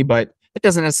skinny, but it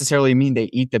doesn't necessarily mean they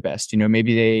eat the best.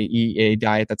 Maybe they eat a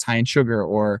diet that's high in sugar,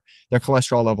 or their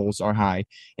cholesterol levels are high.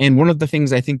 And one of the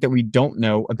things I think that we don't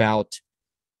know about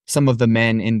some of the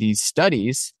men in these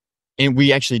studies, and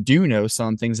we actually do know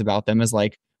some things about them, is well,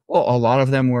 a lot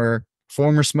of them were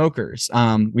former smokers.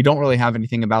 We don't really have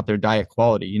anything about their diet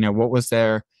quality. What was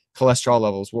their cholesterol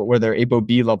levels? What were their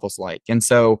ApoB levels like? And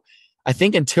so I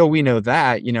think until we know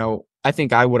that, I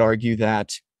think I would argue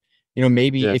that,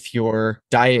 maybe if your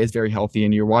diet is very healthy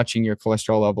and you're watching your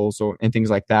cholesterol levels and things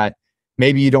like that,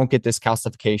 maybe you don't get this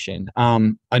calcification.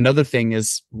 Another thing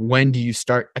is, when do you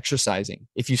start exercising?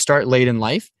 If you start late in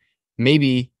life,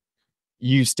 maybe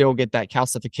you still get that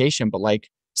calcification, but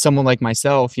someone like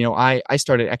myself, I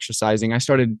started exercising. I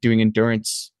started doing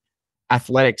endurance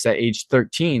athletics at age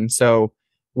 13. So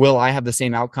will I have the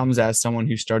same outcomes as someone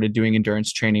who started doing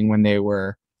endurance training when they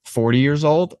were 40 years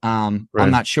old? I'm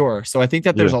not sure. So I think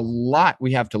that there's a lot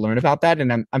we have to learn about that.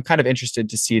 And I'm kind of interested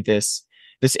to see this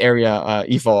area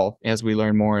evolve as we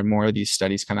learn more and more of these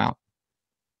studies come out.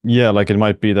 Yeah, it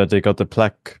might be that they got the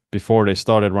plaque before they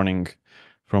started running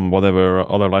from whatever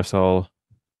other lifestyle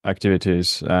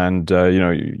activities. And,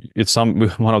 it's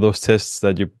one of those tests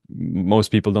that most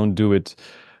people don't do it,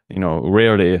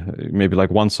 rarely, maybe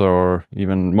once, or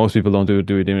even most people don't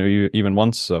do it even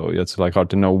once. So it's hard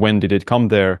to know when did it come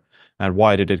there and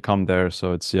why did it come there.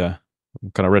 So it's, kind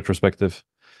of retrospective.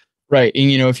 Right.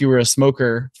 And, if you were a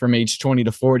smoker from age 20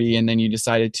 to 40, and then you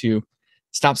decided to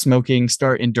stop smoking,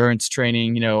 start endurance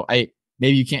training,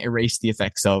 maybe you can't erase the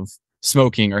effects of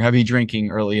smoking or heavy drinking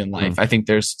early in life. I think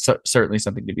there's certainly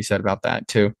something to be said about that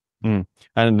too. And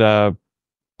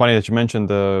funny that you mentioned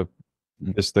the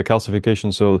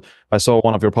calcification. So I saw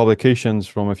one of your publications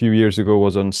from a few years ago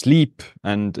was on sleep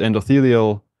and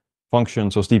endothelial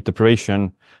function, so sleep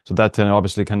deprivation. So that then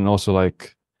obviously can also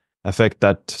like affect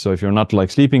that. So if you're not like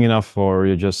sleeping enough or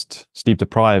you're just sleep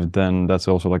deprived, then that's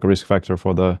also like a risk factor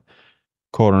for the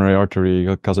coronary artery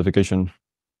calcification.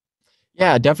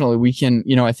 Yeah, definitely. We can,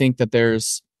 I think that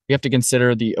we have to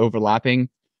consider the overlapping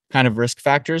kind of risk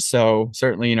factors. So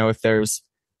certainly, if there's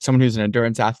someone who's an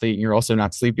endurance athlete and you're also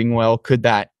not sleeping well, could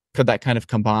that kind of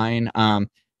combine?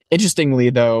 Interestingly,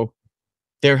 though,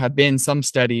 there have been some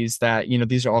studies that,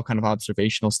 these are all kind of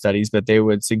observational studies, but they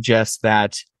would suggest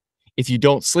that if you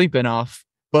don't sleep enough,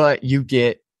 but you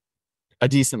get a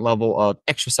decent level of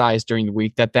exercise during the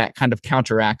week, that kind of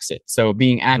counteracts it. So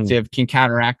being active can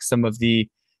counteract some of the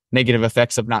negative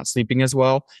effects of not sleeping as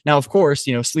well. Now, of course,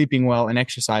 sleeping well and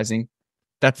exercising,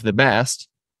 that's the best.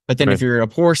 But then if you're a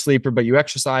poor sleeper, but you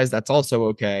exercise, that's also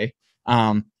okay.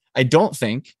 I don't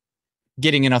think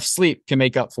getting enough sleep can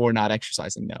make up for not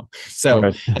exercising though. So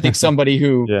I think somebody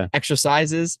who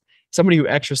exercises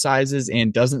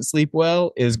and doesn't sleep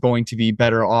well is going to be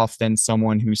better off than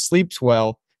someone who sleeps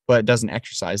well but doesn't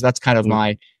exercise. That's kind of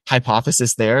my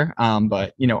hypothesis there.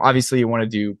 But obviously you want to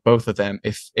do both of them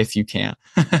if you can.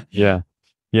 Yeah.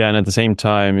 And at the same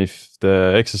time, if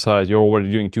the exercise you're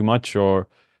already doing too much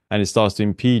and it starts to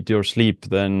impede your sleep,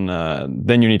 then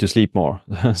you need to sleep more.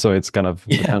 So it's kind of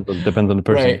depends on the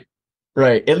person.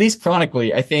 Right. At least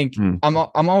chronically, I think I'm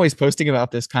always posting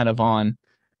about this kind of on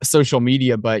social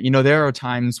media, but there are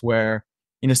times where,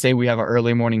 say we have an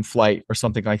early morning flight or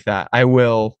something like that.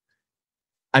 I'll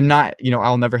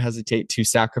never hesitate to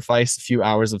sacrifice a few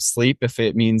hours of sleep if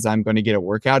it means I'm going to get a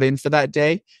workout in for that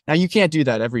day. Now you can't do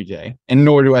that every day, and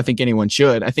nor do I think anyone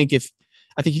should. I think if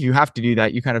you have to do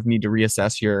that, you kind of need to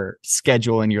reassess your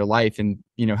schedule and your life and,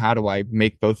 how do I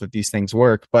make both of these things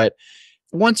work? But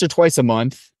once or twice a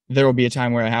month, there will be a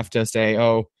time where I have to say,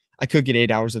 oh, I could get 8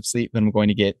 hours of sleep, but I'm going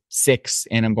to get 6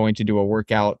 and I'm going to do a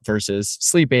workout versus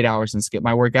sleep 8 hours and skip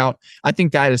my workout. I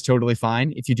think that is totally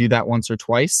fine if you do that once or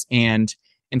twice. And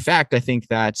in fact, I think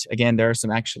that, again, there are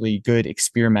some actually good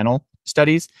experimental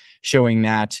studies showing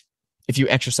that if you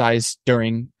exercise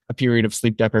during a period of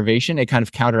sleep deprivation, it kind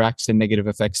of counteracts the negative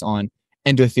effects on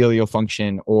endothelial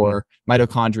function or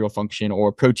mitochondrial function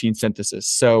or protein synthesis.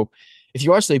 So if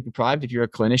you are sleep deprived, if you're a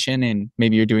clinician and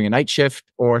maybe you're doing a night shift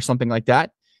or something like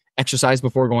that, exercise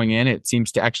before going in, it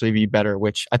seems to actually be better,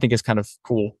 which I think is kind of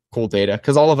cool data,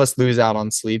 because all of us lose out on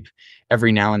sleep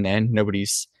every now and then.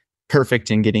 Nobody's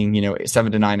perfect in getting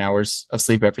 7 to 9 hours of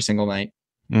sleep every single night.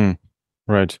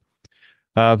 Right.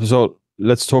 So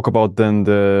let's talk about then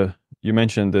you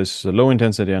mentioned this low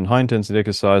intensity and high intensity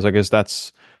exercise. I guess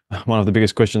that's one of the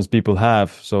biggest questions people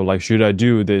have. So like, should I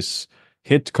do this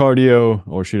HIIT cardio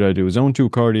or should I do zone 2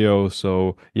 cardio?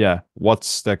 So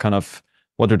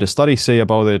what do the studies say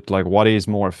about it? Like, what is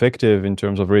more effective in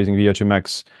terms of raising VO2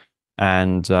 max?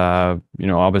 And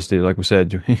obviously, like we said,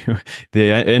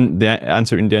 the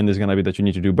answer in the end is going to be that you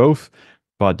need to do both.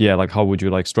 But yeah, like, how would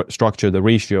you like structure the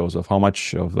ratios of how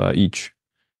much of each?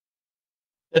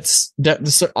 That's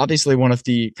obviously one of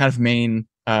the kind of main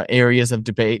areas of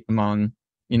debate among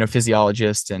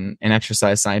physiologists and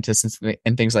exercise scientists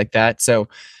and things like that. So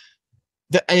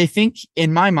I think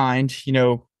in my mind,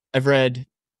 I've read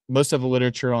most of the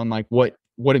literature on like what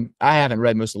I haven't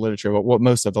read most of the literature, but what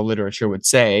most of the literature would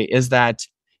say is that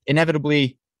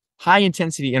inevitably high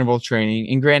intensity interval training,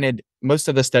 and granted, most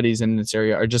of the studies in this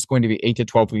area are just going to be 8 to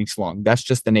 12 weeks long. That's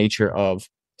just the nature of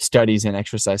studies in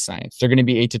exercise science. They're going to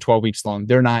be 8 to 12 weeks long.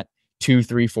 They're not 2,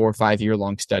 3, 4, 5 year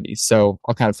long studies. So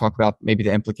I'll kind of talk about maybe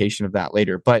the implication of that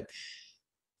later. But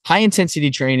high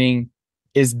intensity training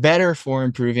is better for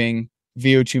improving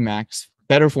VO2 max,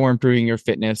 better for improving your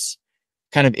fitness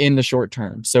kind of in the short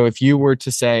term. So if you were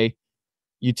to say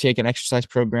you take an exercise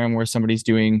program where somebody's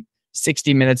doing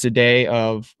 60 minutes a day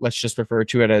of, let's just refer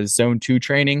to it as zone 2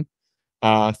 training,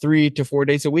 3 to 4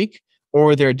 days a week,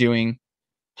 or they're doing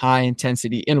high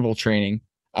intensity interval training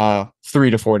 3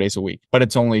 to 4 days a week, but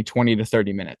it's only 20 to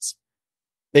 30 minutes.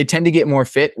 They tend to get more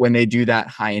fit when they do that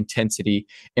high intensity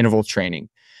interval training.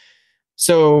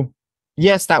 So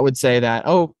yes, that would say that,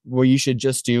 oh, well, you should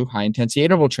just do high intensity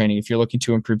interval training if you're looking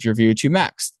to improve your VO2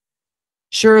 max.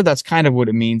 Sure, that's kind of what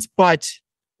it means. But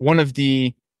one of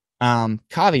the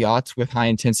caveats with high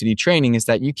intensity training is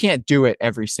that you can't do it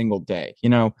every single day.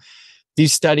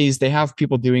 These studies, they have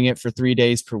people doing it for 3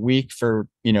 days per week for,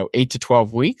 8 to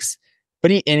 12 weeks.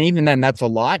 But even then, that's a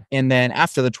lot. And then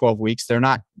after the 12 weeks, they're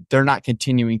not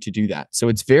continuing to do that. So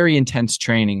it's very intense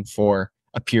training for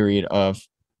a period of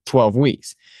 12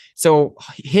 weeks. So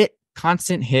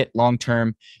constant HIIT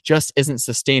long-term just isn't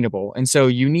sustainable. And so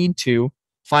you need to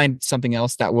find something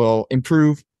else that will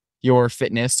improve your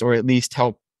fitness or at least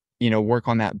help, work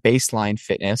on that baseline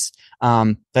fitness,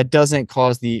 that doesn't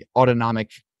cause the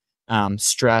autonomic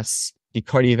stress, the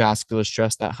cardiovascular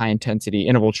stress that high intensity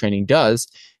interval training does.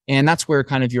 And that's where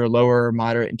kind of your lower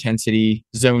moderate intensity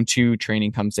zone 2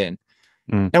 training comes in.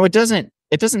 Now it doesn't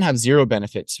have zero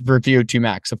benefits for VO2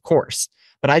 max, of course,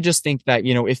 but I just think that,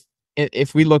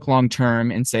 if we look long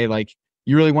term and say like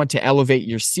you really want to elevate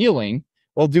your ceiling,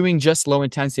 well, doing just low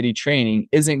intensity training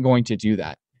isn't going to do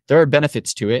that. There are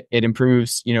benefits to it. It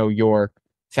improves, your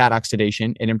fat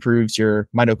oxidation. It improves your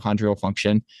mitochondrial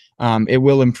function. It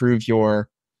will improve your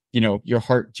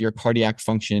heart, your cardiac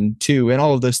function too. And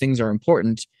all of those things are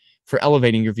important for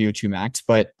elevating your VO2 max,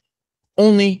 but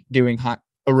only doing hot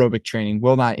aerobic training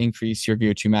will not increase your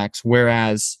VO2 max.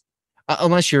 Whereas,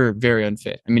 unless you're very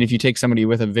unfit. I mean, if you take somebody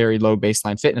with a very low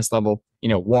baseline fitness level,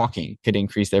 walking could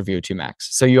increase their VO2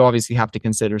 max. So you obviously have to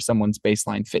consider someone's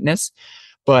baseline fitness.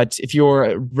 But if you're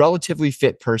a relatively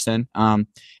fit person,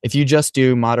 if you just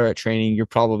do moderate training, you're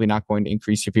probably not going to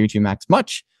increase your VO2 max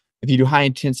much. If you do high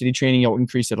intensity training, you'll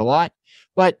increase it a lot.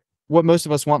 But what most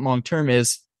of us want long term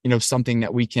is, something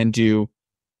that we can do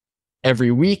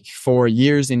every week for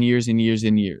years and years and years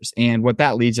and years. And what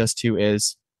that leads us to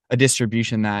is a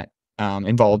distribution that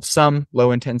involves some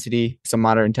low intensity, some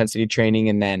moderate intensity training,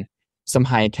 and then some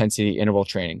high intensity interval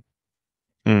training.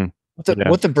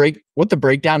 What the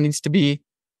breakdown needs to be,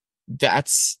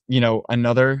 that's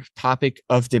another topic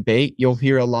of debate. You'll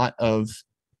hear a lot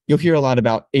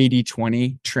about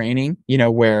 80-20 training,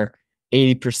 where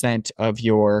 80% of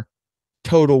your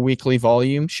total weekly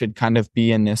volume should kind of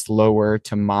be in this lower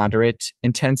to moderate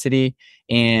intensity,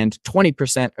 and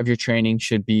 20% of your training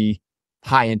should be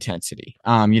high intensity,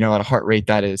 at a heart rate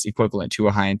that is equivalent to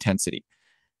a high intensity.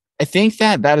 I think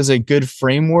that is a good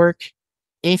framework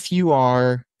if you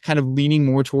are kind of leaning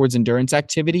more towards endurance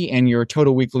activity and your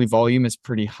total weekly volume is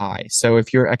pretty high. So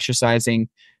if you're exercising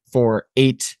for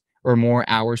 8 or more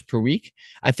hours per week,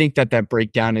 I think that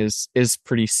breakdown is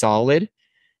pretty solid.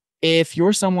 If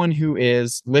you're someone who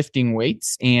is lifting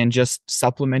weights and just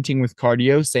supplementing with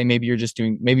cardio, say maybe you're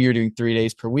doing 3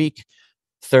 days per week,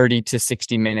 30 to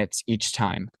 60 minutes each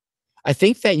time, I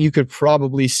think that you could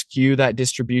probably skew that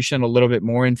distribution a little bit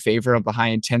more in favor of the high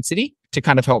intensity to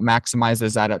kind of help maximize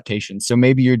those adaptations. So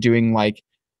maybe you're doing like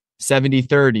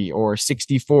 70-30 or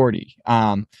 60-40.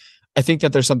 I think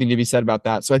that there's something to be said about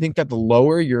that. So I think that the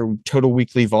lower your total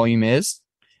weekly volume is,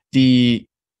 you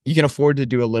can afford to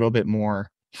do a little bit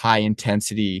more high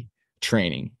intensity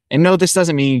training. And no, this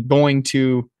doesn't mean going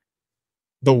to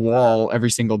the wall every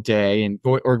single day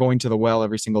or going to the well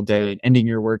every single day and ending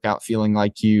your workout feeling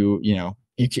like you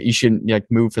shouldn't like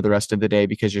move for the rest of the day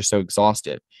because you're so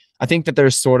exhausted. I think that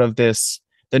there's sort of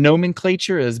the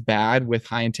nomenclature is bad with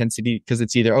high intensity because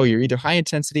it's you're either high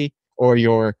intensity or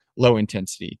you're low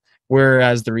intensity.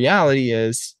 Whereas the reality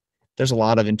is there's a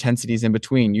lot of intensities in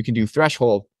between. You can do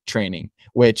threshold training,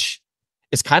 which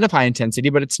is kind of high intensity,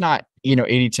 but it's not,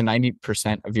 80 to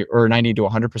 90% of or 90 to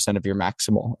 100% of your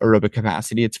maximal aerobic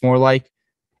capacity. It's more like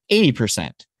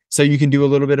 80%. So you can do a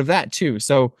little bit of that too.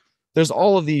 So there's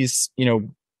all of these,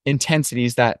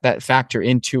 intensities that factor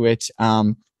into it.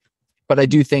 But I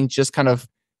do think just kind of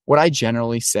what I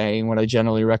generally say and what I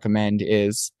generally recommend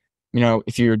is,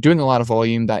 if you're doing a lot of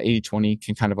volume, that 80-20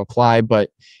 can kind of apply.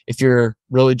 But if you're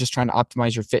really just trying to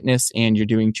optimize your fitness and you're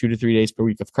doing 2 to 3 days per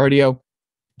week of cardio,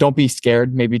 don't be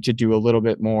scared maybe to do a little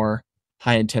bit more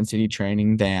high intensity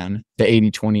training than the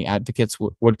 80-20 advocates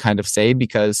would kind of say,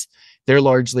 because they're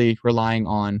largely relying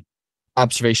on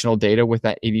observational data with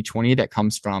that 80-20 that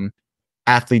comes from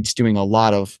athletes doing a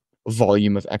lot of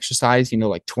volume of exercise,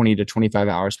 like 20 to 25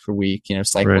 hours per week,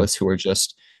 cyclists who are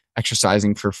just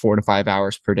exercising for 4 to 5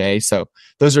 hours per day. So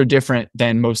those are different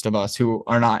than most of us who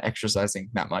are not exercising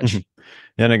that much. Yeah,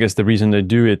 and I guess the reason they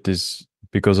do it is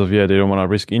because of, they don't want to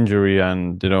risk injury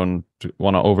and they don't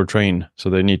want to overtrain. So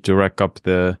they need to rack up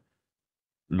the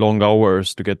long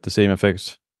hours to get the same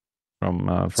effects from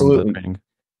the training.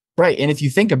 Right. And if you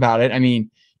think about it, I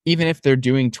mean, even if they're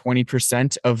doing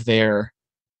 20% of their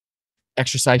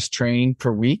exercise training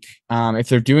per week, if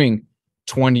they're doing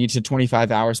 20 to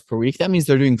 25 hours per week, that means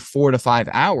they're doing 4 to 5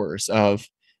 hours of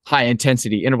high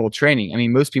intensity interval training. I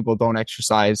mean, most people don't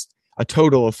exercise a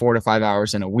total of 4 to 5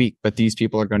 hours in a week, but these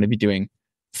people are going to be doing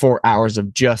 4 hours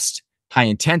of just high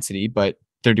intensity, but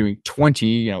they're doing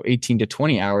 18 to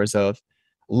 20 hours of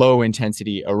low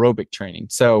intensity aerobic training.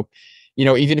 So,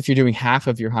 even if you're doing half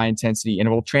of your high intensity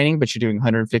interval training, but you're doing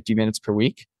 150 minutes per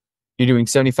week, you're doing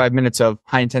 75 minutes of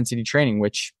high intensity training,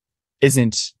 which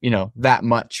isn't, that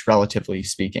much relatively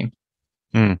speaking.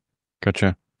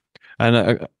 Gotcha.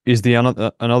 And is the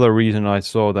another reason I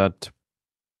saw that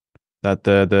that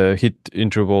the HIIT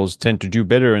intervals tend to do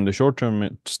better in the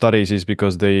short-term studies is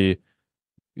because they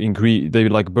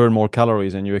like burn more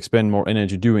calories and you expend more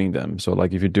energy doing them. So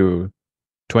like if you do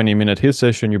 20-minute HIIT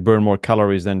session, you burn more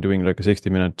calories than doing like a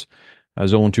 60-minute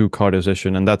zone 2 cardio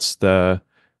session, and that's the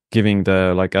giving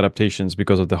the like adaptations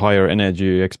because of the higher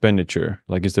energy expenditure.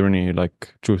 Like, is there any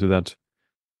like truth to that?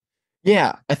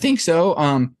 Yeah, I think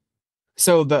so.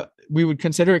 So we would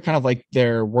consider it kind of like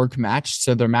their work matched.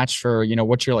 So they're matched for,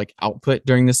 what's your like output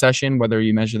during the session, whether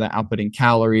you measure that output in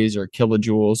calories or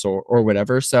kilojoules or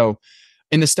whatever. So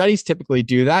and the studies typically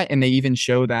do that, and they even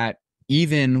show that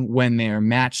even when they're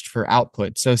matched for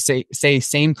output. So say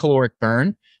same caloric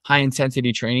burn, high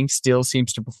intensity training still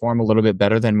seems to perform a little bit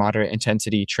better than moderate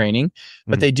intensity training,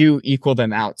 but they do equal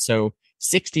them out. So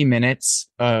 60 minutes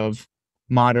of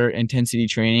moderate intensity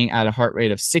training at a heart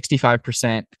rate of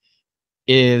 65%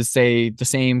 is, say, the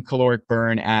same caloric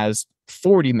burn as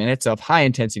 40 minutes of high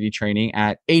intensity training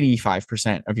at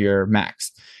 85% of your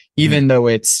max, even though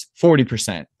it's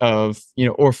 40% of,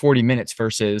 or 40 minutes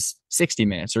versus 60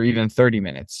 minutes or even 30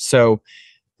 minutes. So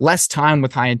less time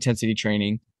with high intensity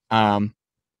training,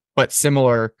 but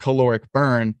similar caloric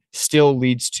burn still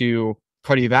leads to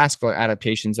cardiovascular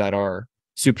adaptations that are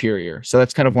superior. So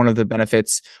that's kind of one of the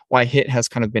benefits why HIIT has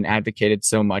kind of been advocated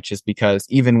so much, is because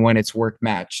even when it's work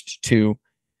matched to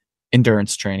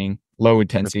endurance training, low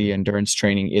intensity endurance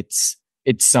training, it's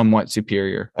somewhat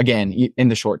superior, again, in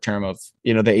the short term of,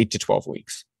 the 8 to 12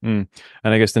 weeks. And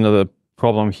I guess another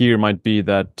problem here might be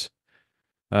that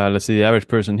let's say the average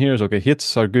person hears, okay,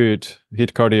 HIITs are good,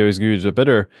 HIIT cardio is good or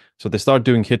better, so they start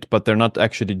doing HIIT, but they're not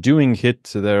actually doing HIIT.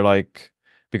 So they're like,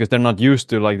 because they're not used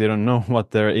to, like, they don't know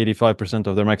what their 85%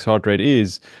 of their max heart rate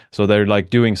is, so they're like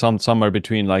doing somewhere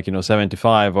between like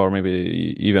 75 or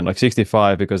maybe even like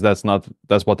 65, because that's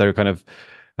what they're kind of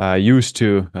used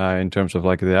to in terms of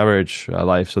like the average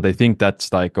life. So they think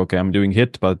that's like, okay, I'm doing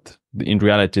HIIT, but in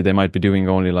reality they might be doing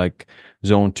only like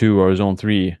zone 2 or zone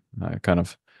 3 kind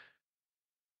of.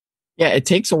 Yeah, it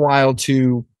takes a while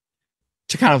to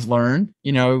kind of learn,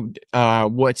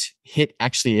 what HIIT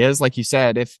actually is. Like you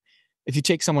said, if you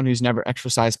take someone who's never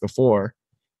exercised before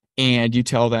and you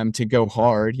tell them to go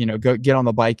hard, go get on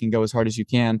the bike and go as hard as you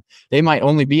can, they might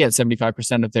only be at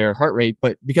 75% of their heart rate,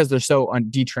 but because they're so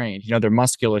detrained, their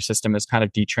muscular system is kind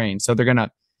of detrained. So they're going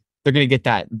to get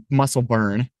that muscle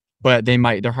burn, but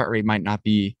their heart rate might not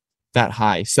be that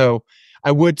high. So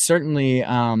I would certainly,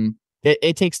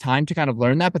 it takes time to kind of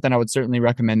learn that, but then I would certainly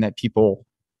recommend that people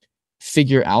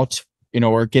figure out,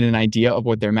 or get an idea of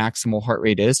what their maximal heart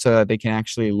rate is, so that they can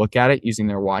actually look at it using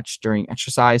their watch during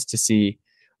exercise to see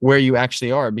where you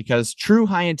actually are. Because true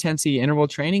high intensity interval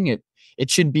training, it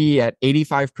should be at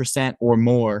 85% or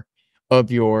more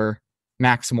of your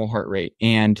maximal heart rate.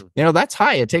 And, that's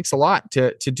high. It takes a lot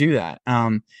to do that.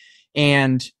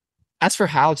 And as for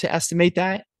how to estimate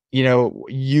that,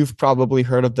 you've probably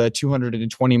heard of the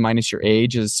 220 minus your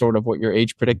age is sort of what your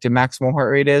age predicted maximal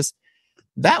heart rate is.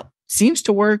 That seems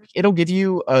to work. It'll give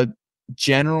you a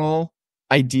general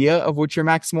idea of what your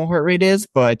maximal heart rate is,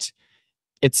 but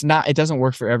it doesn't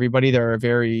work for everybody. There are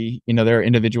there are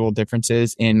individual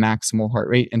differences in maximal heart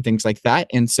rate and things like that.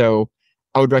 And so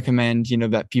I would recommend,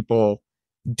 that people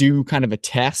do kind of a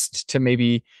test to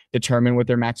maybe determine what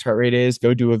their max heart rate is.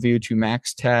 Go do a VO2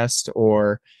 max test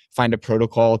or find a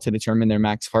protocol to determine their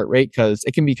max heart rate, because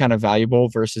it can be kind of valuable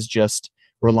versus just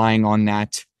relying on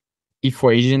that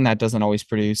equation that doesn't always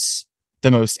produce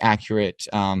the most accurate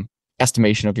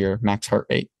estimation of your max heart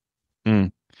rate. Yeah,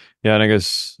 and I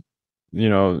guess,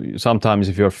 sometimes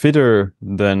if you're fitter,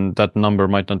 then that number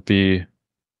might not be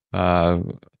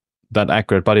that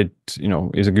accurate, but it,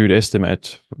 is a good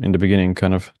estimate in the beginning,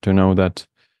 kind of, to know that.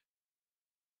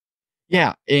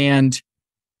 Yeah, and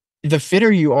the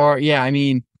fitter you are,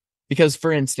 because,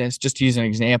 for instance, just to use an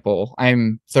example,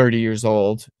 I'm 30 years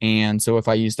old, and so if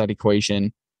I use that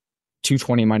equation,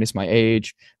 220 minus my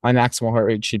age, my maximal heart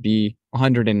rate should be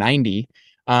 190.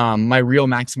 My real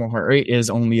maximal heart rate is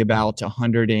only about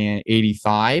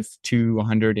 185 to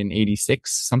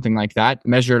 186, something like that,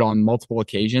 measured on multiple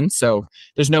occasions. So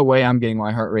there's no way I'm getting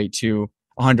my heart rate to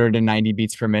 190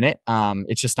 beats per minute.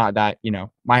 It's just not that,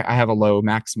 I have a low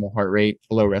maximal heart rate,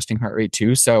 a low resting heart rate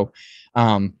too. So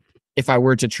if I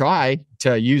were to try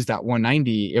to use that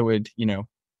 190, it would,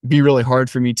 be really hard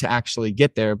for me to actually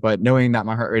get there. But knowing that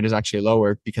my heart rate is actually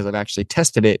lower because I've actually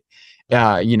tested it,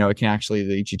 it can actually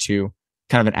lead you to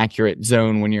kind of an accurate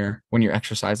zone when you're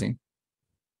exercising.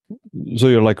 So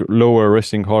your like lower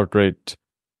resting heart rate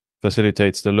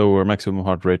facilitates the lower maximum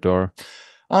heart rate, or?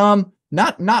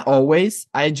 Not always.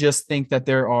 I just think that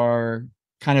there are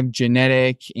kind of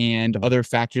genetic and other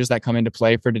factors that come into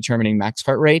play for determining max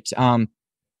heart rate.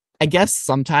 I guess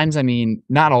sometimes, I mean,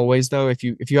 not always though. If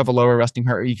you have a lower resting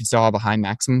heart rate, you can still have a high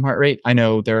maximum heart rate. I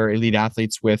know there are elite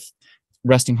athletes with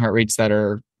resting heart rates that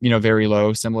are, very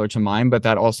low, similar to mine, but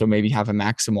that also maybe have a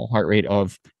maximal heart rate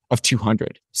of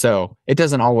 200. So it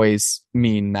doesn't always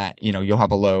mean that, you'll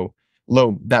have a low,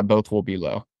 that both will be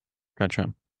low.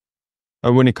 Gotcha.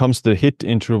 When it comes to HIIT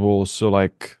intervals, so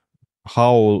like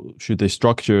how should they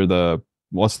structure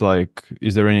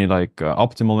is there any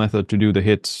optimal method to do the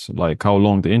hits? Like how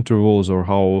long the intervals, or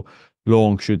how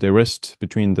long should they rest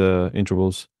between the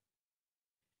intervals?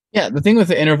 Yeah, the thing with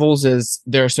the intervals is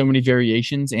there are so many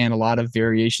variations, and a lot of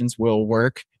variations will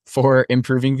work for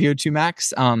improving VO2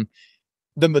 max.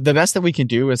 The best that we can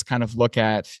do is kind of look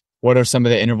at what are some of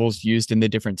the intervals used in the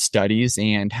different studies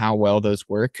and how well those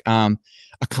work.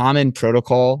 A common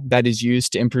protocol that is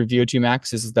used to improve VO2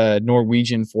 max is the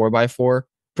Norwegian 4x4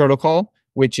 protocol,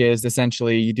 which is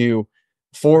essentially you do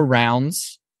 4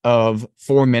 rounds of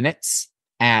 4 minutes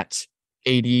at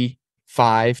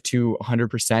 85 to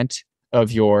 100%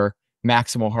 of your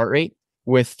maximal heart rate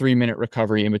with 3-minute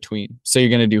recovery in between. So you're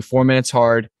going to do 4 minutes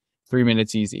hard, 3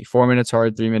 minutes easy, 4 minutes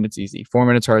hard, 3 minutes easy, 4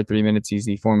 minutes hard, 3 minutes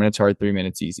easy, 4 minutes hard, 3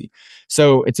 minutes easy.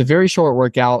 So it's a very short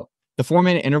workout. The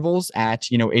 4-minute intervals at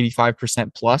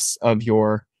 85% plus of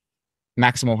your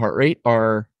maximal heart rate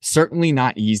are certainly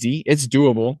not easy. It's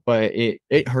doable, but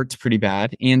it hurts pretty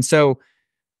bad. And so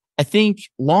I think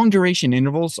long duration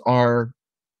intervals are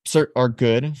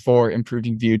good for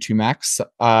improving VO2 max.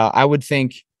 I would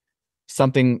think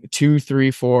something 2, 3,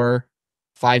 4,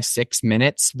 5, 6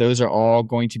 minutes. Those are all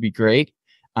going to be great.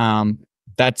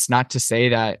 That's not to say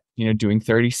that, doing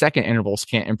 30-second intervals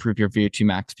can't improve your VO2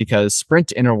 max, because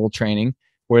sprint interval training,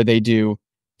 where they do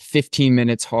 15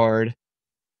 minutes hard,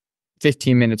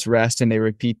 15 minutes rest, and they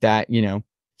repeat that,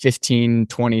 15,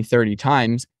 20, 30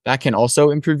 times, that can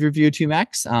also improve your VO2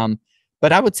 max.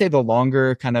 But I would say the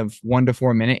longer kind of 1 to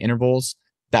 4 minute intervals,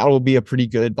 that will be a pretty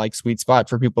good sweet spot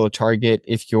for people to target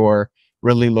if you're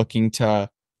really looking to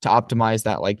optimize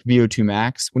that VO2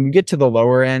 max. When you get to the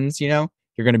lower ends, you're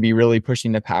going to be really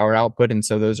pushing the power output. And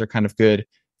so those are kind of good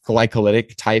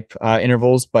glycolytic type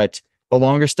intervals. But the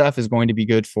longer stuff is going to be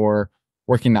good for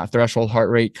working that threshold heart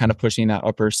rate, kind of pushing that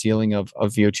upper ceiling of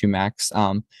VO2 max.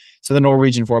 So the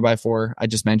Norwegian 4x4 I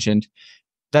just mentioned,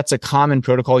 that's a common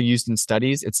protocol used in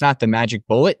studies. It's not the magic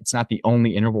bullet. It's not the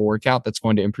only interval workout that's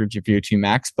going to improve your VO2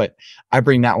 max, but I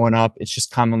bring that one up. It's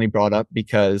just commonly brought up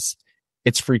because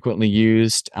it's frequently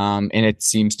used, and it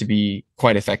seems to be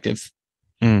quite effective.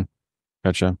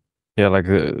 Gotcha. Yeah,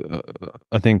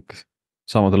 I think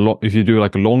some of if you do a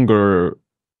longer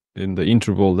in the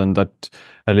interval, then that,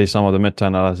 at least some of the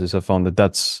meta-analysis have found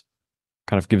that's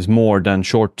kind of gives more than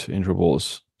short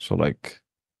intervals. So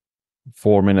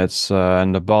 4 minutes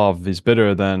and above is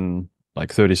better than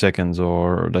 30 seconds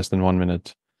or less than 1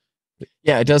 minute.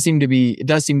 Yeah, it does seem to be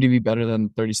better than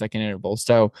 30-second intervals.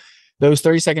 So those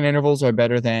 30-second intervals are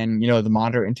better than, the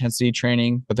moderate intensity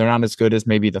training, but they're not as good as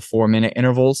maybe the 4-minute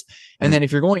intervals. And then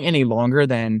if you're going any longer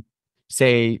than,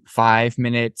 say, 5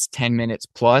 minutes, 10 minutes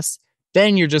plus,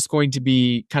 then you're just going to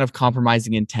be kind of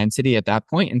compromising intensity at that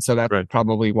point. And so that's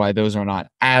probably why those are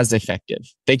not as effective.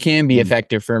 They can be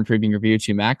effective for improving your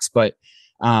VO2 max, but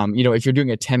if you're doing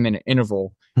a 10-minute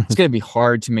interval, it's going to be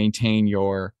hard to maintain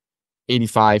your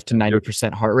 85 to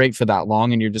 90% heart rate for that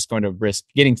long. And you're just going to risk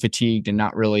getting fatigued, and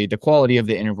not really the quality of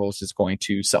the intervals is going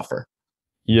to suffer.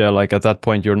 Yeah. At that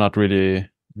point, you're not really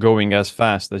going as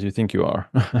fast as you think you are.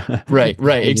 Right.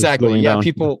 Exactly. Yeah. Down.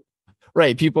 People,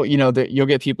 you'll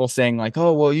get people saying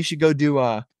oh, well, you should go do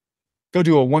a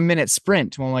 1 minute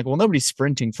sprint. Well, I'm like, well, nobody's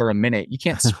sprinting for a minute. You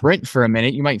can't sprint for a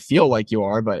minute. You might feel like you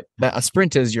are, but a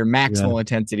sprint is your maximal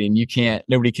intensity, and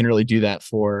nobody can really do that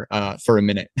for a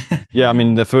minute. Yeah. I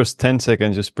mean, the first 10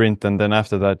 seconds you sprint, and then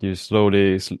after that you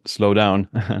slowly slow down.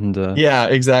 And yeah,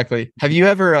 exactly. Have you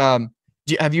ever,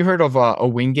 have you heard of a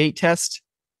Wingate test?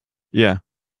 Yeah.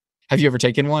 Have you ever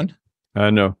taken one?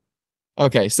 No.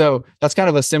 Okay, so that's kind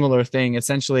of a similar thing.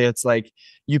 Essentially, it's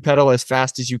you pedal as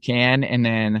fast as you can, and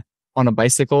then on a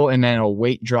bicycle, and then a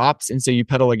weight drops. And so you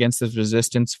pedal against this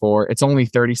resistance it's only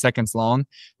 30 seconds long,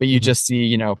 but you just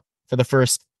see, for the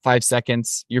first 5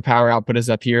 seconds, your power output is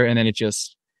up here, and then it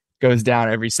just goes down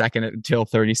every second until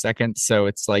 30 seconds. So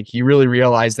it's you really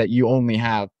realize that you only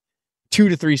have 2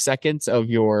 to 3 seconds of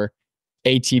your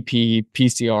ATP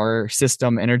PCR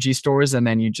system energy stores, and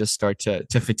then you just start to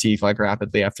fatigue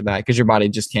rapidly after that, because your body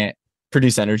just can't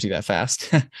produce energy that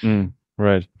fast.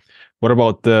 Right. What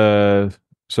about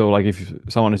if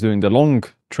someone is doing the long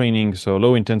training, so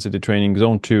low intensity training,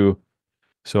 zone 2,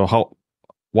 so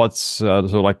what's so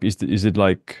like is it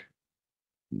like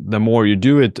the more you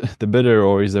do it, the better,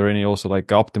 or is there any also like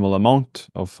optimal amount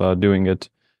of doing it?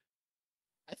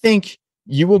 I think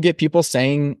you will get people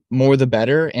saying more the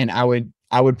better, and I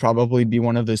would probably be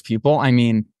one of those people. I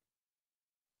mean,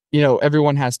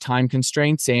 everyone has time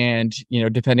constraints, and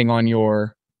depending on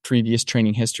your previous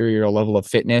training history or level of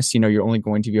fitness, you're only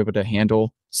going to be able to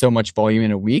handle so much volume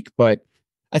in a week. But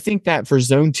I think that for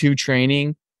zone 2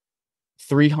 training,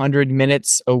 300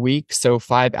 minutes a week, so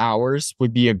 5 hours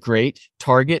would be a great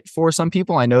target for some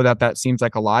people. I know that that seems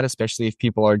like a lot, especially if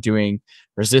people are doing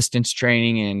resistance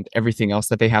training and everything else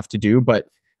that they have to do. But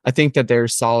I think that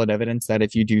there's solid evidence that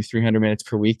if you do 300 minutes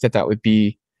per week, that would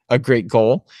be a great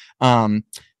goal.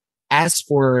 As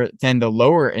for then the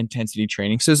lower intensity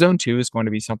training, so zone 2 is going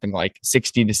to be something like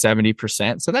 60 to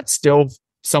 70%. So that's still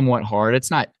somewhat hard. It's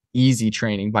not easy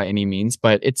training by any means,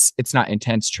 but it's not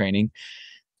intense training.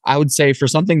 I would say for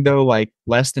something though, like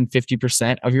less than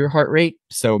 50% of your heart rate,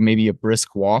 so maybe a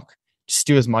brisk walk, just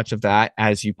do as much of that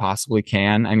as you possibly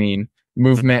can. I mean,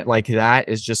 movement like that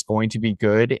is just going to be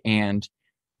good and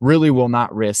really will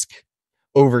not risk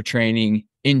overtraining,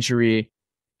 injury,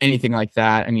 anything like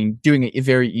that. I mean, doing a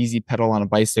very easy pedal on a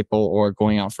bicycle or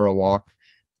going out for a walk,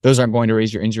 those aren't going to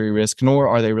raise your injury risk, nor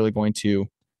are they really going to,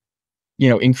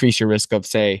 increase your risk of,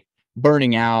 say,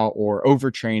 burning out or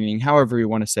overtraining, however you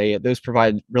want to say it. Those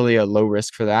provide really a low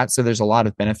risk for that. So there's a lot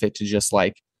of benefit to just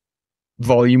like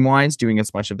volume wise doing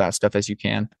as much of that stuff as you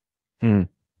can. Hmm.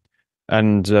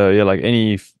 And yeah, like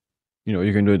you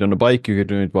can do it on a bike, you can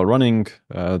do it while running,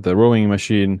 the rowing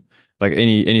machine, like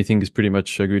anything is pretty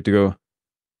much good to go.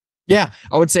 Yeah,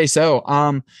 I would say so.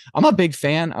 I'm a big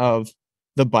fan of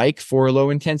the bike for low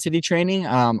intensity training.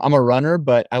 I'm a runner,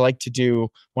 but I like to do,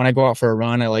 when I go out for a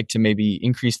run, I like to maybe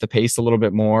increase the pace a little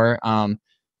bit more.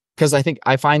 Because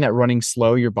I find that running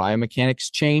slow, your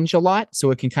biomechanics change a lot.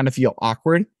 So it can kind of feel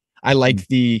awkward. I like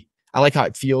how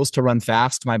it feels to run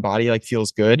fast. My body like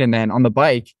feels good. And then on the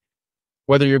bike,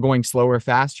 whether you're going slow or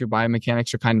fast, your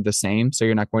biomechanics are kind of the same. So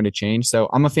you're not going to change. So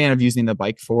I'm a fan of using the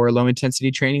bike for low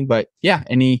intensity training, but yeah,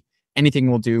 anything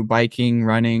will do: biking,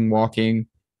 running, walking,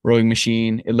 rowing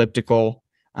machine, elliptical,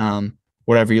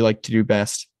 whatever you like to do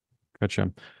best.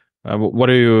 Gotcha. What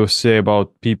do you say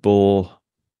about people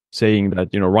saying that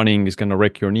running is going to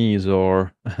wreck your knees,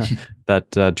 or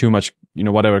that too much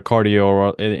whatever cardio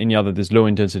or any other this low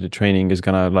intensity training is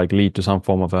going to like lead to some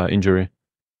form of injury?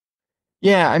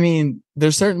 Yeah, I mean,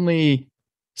 there's certainly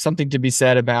something to be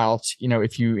said about,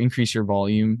 if you increase your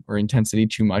volume or intensity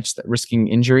too much, that risking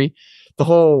injury. The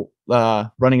whole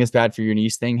running is bad for your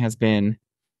knees thing has been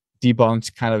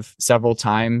debunked kind of several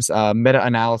times.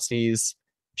 Meta-analyses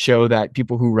show that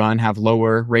people who run have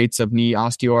lower rates of knee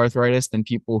osteoarthritis than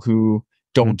people who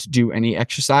don't do any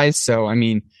exercise. So, I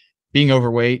mean, being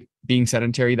overweight, being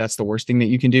sedentary, that's the worst thing that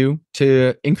you can do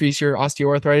to increase your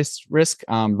osteoarthritis risk.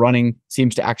 Running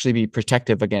seems to actually be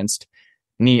protective against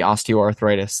knee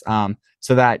osteoarthritis.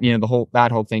 So that,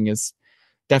 that whole thing is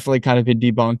definitely kind of been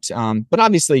debunked. But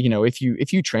obviously, if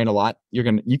you train a lot, you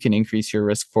can increase your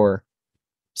risk for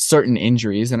certain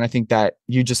injuries. And I think that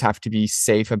you just have to be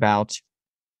safe about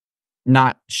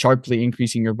not sharply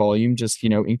increasing your volume, just,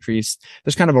 increase.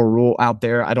 There's kind of a rule out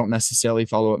there. I don't necessarily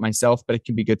follow it myself, but it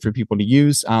can be good for people to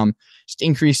use. Just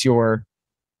increase your,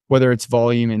 whether it's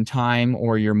volume in time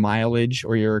or your mileage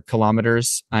or your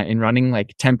kilometers in running,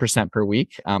 like 10% per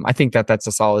week. I think that that's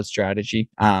a solid strategy.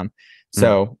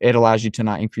 So it allows you to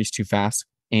not increase too fast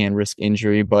and risk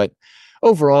injury. But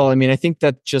overall, I mean, I think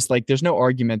that just like, there's no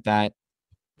argument that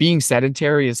being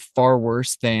sedentary is far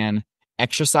worse than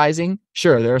exercising.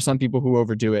 Sure, there are some people who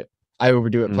overdo it. I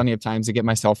overdo it plenty of times to get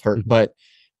myself hurt. But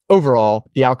overall,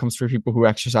 the outcomes for people who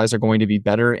exercise are going to be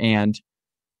better. And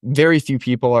very few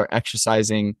people are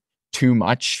exercising too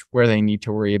much where they need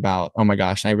to worry about, oh my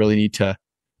gosh, I really need to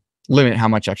limit how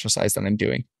much exercise that I'm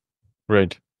doing.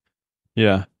 Right.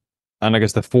 Yeah. And I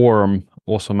guess the form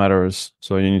also matters.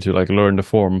 So you need to like learn the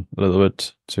form a little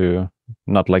bit to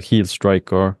not like heel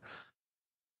strike or.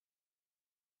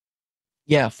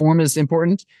 Yeah, form is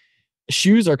important.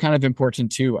 Shoes are kind of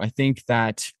important too. I think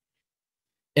that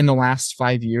in the last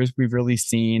 5 years, we've really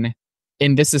seen,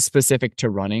 and this is specific to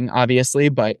running, obviously,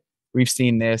 but we've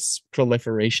seen this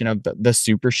proliferation of the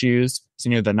super shoes. So,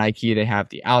 the Nike, they have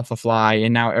the Alpha Fly,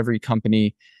 and now every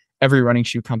running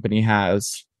shoe company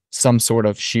has some sort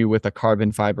of shoe with a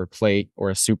carbon fiber plate or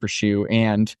a super shoe.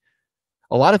 And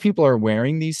a lot of people are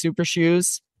wearing these super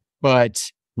shoes,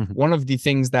 but one of the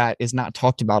things that is not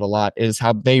talked about a lot is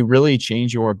how they really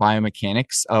change your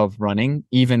biomechanics of running,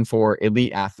 even for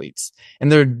elite athletes.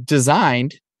 And they're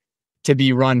designed to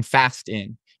be run fast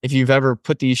in. if you've ever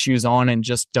put these shoes on and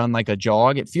just done like a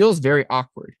jog, it feels very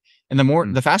awkward. And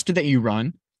the faster that you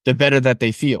run, the better that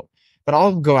they feel. But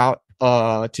I'll go out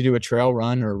to do a trail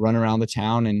run or run around the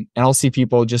town, and I'll see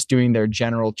people just doing their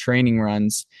general training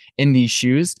runs in these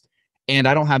shoes. And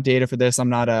I don't have data for this. I'm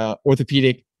not a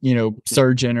orthopedic,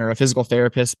 surgeon or a physical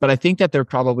therapist, but I think that they're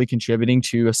probably contributing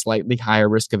to a slightly higher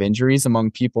risk of injuries among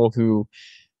people who,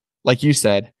 like you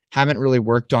said, haven't really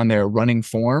worked on their running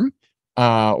form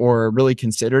or really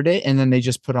considered it. And then they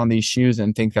just put on these shoes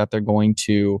and think that they're going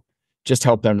to just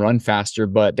help them run faster,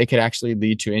 but they could actually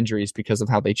lead to injuries because of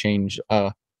how they change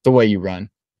the way you run.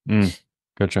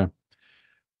 Gotcha.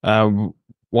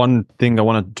 One thing I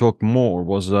wanted to talk more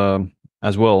was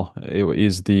as well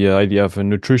is the idea of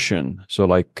nutrition. So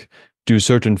like, do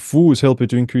certain foods help you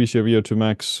to increase your VO2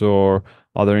 max, or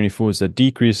are there any foods that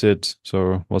decrease it?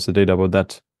 So what's the data about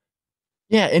that?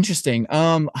 Yeah, interesting.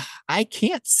 I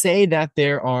can't say that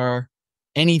there are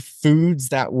any foods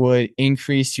that would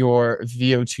increase your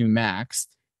VO2 max.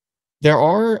 There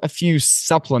are a few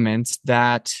supplements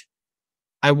that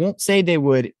I won't say they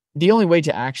would. The only way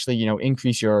to actually,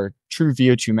 increase your true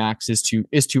VO2 max is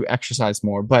to exercise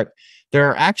more. But there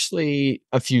are actually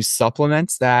a few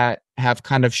supplements that have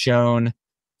kind of shown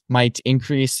might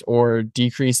increase or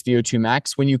decrease VO2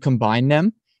 max when you combine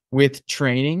them with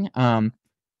training.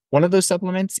 One of those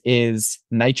supplements is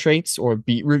nitrates or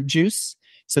beetroot juice.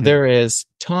 So there is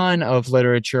a ton of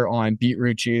literature on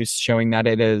beetroot juice showing that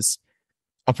it is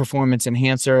a performance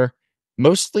enhancer.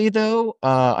 Mostly though,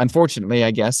 unfortunately,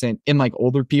 I guess, in like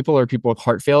older people or people with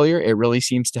heart failure, it really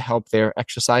seems to help their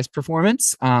exercise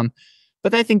performance.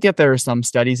 But I think that there are some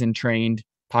studies in trained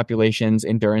populations,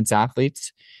 endurance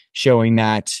athletes, showing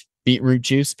that beetroot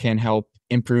juice can help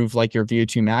improve like your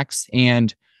VO2 max.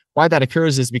 And why that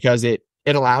occurs is because it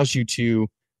allows you to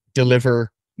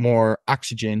deliver more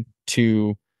oxygen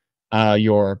to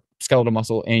your skeletal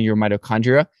muscle and your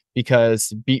mitochondria,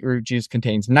 because beetroot juice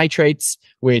contains nitrates,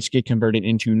 which get converted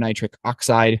into nitric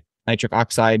oxide. Nitric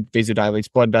oxide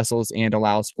vasodilates blood vessels and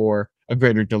allows for a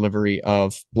greater delivery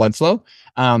of blood flow.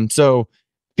 So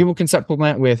people can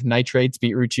supplement with nitrates,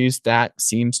 beetroot juice. That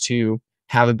seems to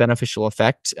have a beneficial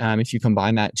effect if you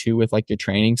combine that too with like your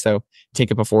training. So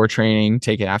take it before training,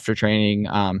 take it after training,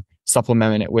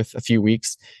 supplement it with a few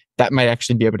weeks. That might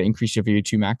actually be able to increase your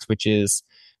VO2 max, which is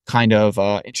kind of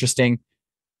interesting.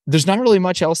 There's not really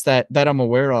much else that I'm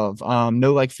aware of.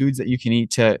 No like foods that you can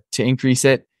eat to increase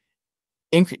it.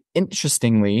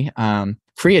 Interestingly,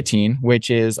 creatine, which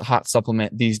is a hot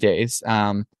supplement these days.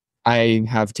 I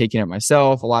have taken it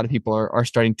myself. A lot of people are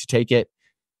starting to take it.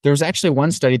 There was actually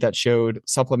one study that showed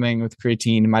supplementing with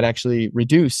creatine might actually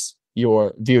reduce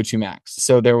your VO2 max.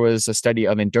 So there was a study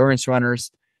of endurance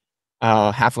runners.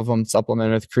 Half of them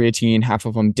supplemented with creatine, half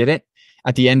of them didn't.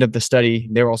 At the end of the study,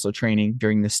 they were also training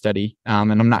during this study.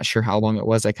 And I'm not sure how long it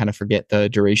was. I kind of forget the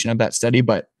duration of that study.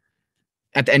 But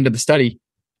at the end of the study,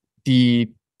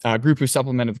 the group who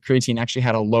supplemented with creatine actually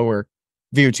had a lower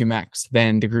VO2 max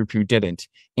than the group who didn't.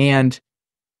 And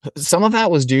some of that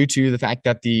was due to the fact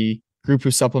that the group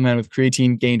who supplemented with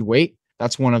creatine gained weight.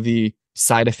 That's one of the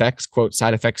side effects, quote,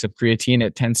 side effects of creatine.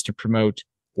 It tends to promote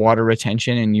water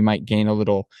retention, and you might gain a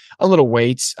little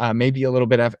weight, maybe a little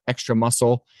bit of extra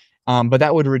muscle. But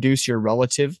that would reduce your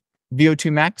relative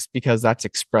VO2 max because that's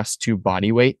expressed to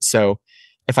body weight. So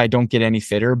if I don't get any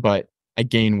fitter, but I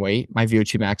gain weight, my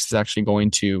VO2 max is actually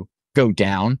going to go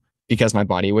down because my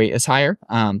body weight is higher.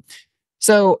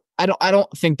 So I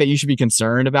don't think that you should be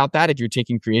concerned about that if you're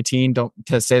taking creatine. Don't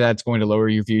to say that it's going to lower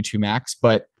your VO2 max,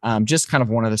 but just kind of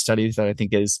one of the studies that I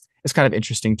think is kind of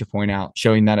interesting to point out,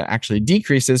 showing that it actually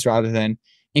decreases rather than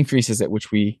increases it,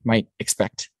 which we might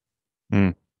expect.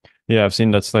 Yeah, I've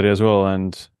seen that study as well.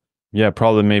 And yeah,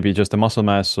 probably maybe just the muscle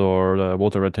mass or the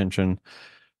water retention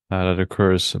that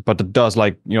occurs. But it does,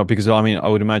 like, because I mean, I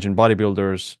would imagine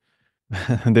bodybuilders,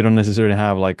 they don't necessarily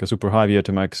have like a super high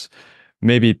VO2 max,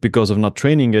 maybe because of not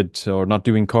training it or not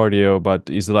doing cardio, but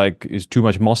is too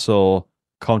much muscle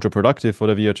counterproductive for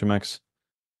the VO2 max?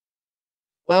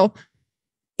 Well,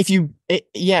 if you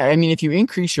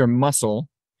increase your muscle,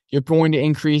 you're going to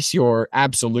increase your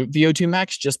absolute VO2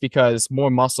 max just because more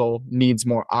muscle needs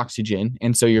more oxygen.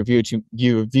 And so your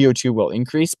VO2 will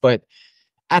increase. But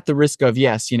at the risk of,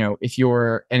 yes, if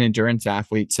you're an endurance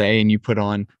athlete, say, and you put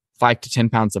on 5 to 10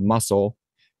 pounds of muscle,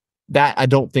 that I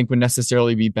don't think would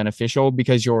necessarily be beneficial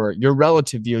because your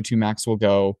relative VO2 max will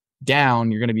go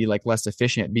down. You're going to be like less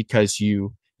efficient because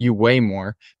you weigh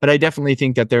more. But I definitely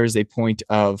think that there is a point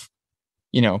of,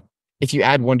 if you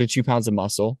add 1 to 2 pounds of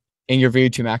muscle and your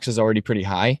VO2 max is already pretty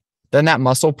high, then that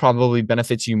muscle probably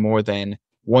benefits you more than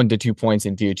 1 to 2 points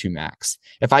in VO2 max.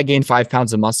 If I gain 5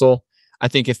 pounds of muscle, I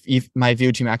think if my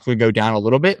VO2 max would go down a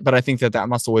little bit, but I think that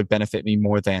muscle would benefit me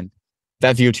more than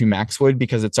that VO2 max would,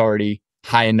 because it's already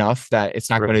high enough that it's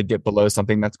not going to dip below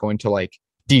something that's going to like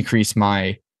decrease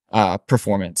my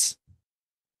performance.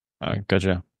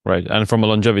 Gotcha. Right. And from a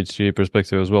longevity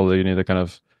perspective as well, you need a kind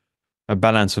of a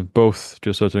balance of both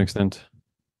to a certain extent.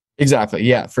 Exactly.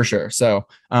 Yeah, for sure. So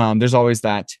there's always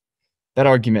that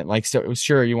argument. Like, so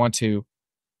sure, you want to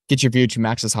get your VO2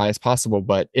 max as high as possible,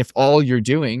 but if all you're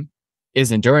doing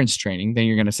is endurance training, then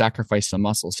you're going to sacrifice some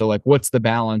muscle. So like, what's the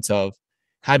balance of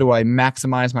how do I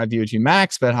maximize my VO2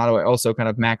 max, but how do I also kind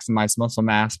of maximize muscle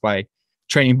mass by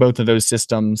training both of those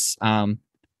systems?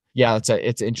 Yeah,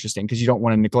 it's interesting because you don't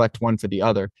want to neglect one for the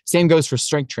other. Same goes for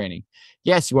strength training.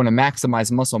 Yes, you want to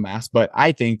maximize muscle mass, but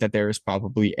I think that there is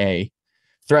probably a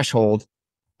threshold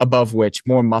above which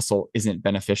more muscle isn't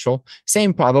beneficial.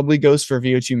 Same probably goes for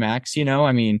VO2 max.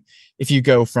 I mean, if you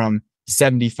go from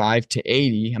 75 to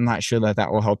 80, I'm not sure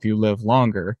that will help you live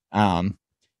longer.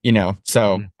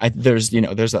 So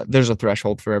there's a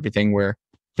threshold for everything where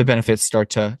the benefits start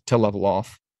to level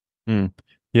off.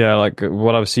 Yeah, like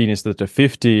what I've seen is that the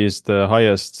 50 is the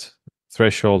highest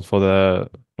threshold for the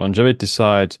longevity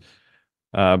side,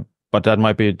 but that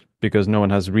might be because no one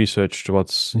has researched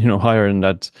what's higher than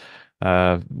that.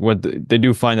 What they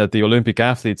do find that the Olympic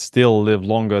athletes still live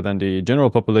longer than the general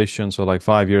population, so like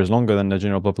 5 years longer than the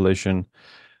general population,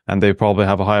 and they probably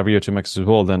have a higher VO2 max as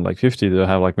well than like 50. They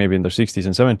have like maybe in their 60s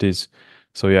and 70s.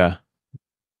 So yeah,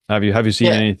 have you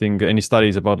seen any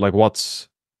studies about like what's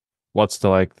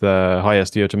the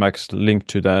highest VO2 max linked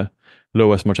to the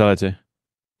lowest mortality?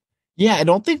 Yeah, I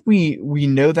don't think we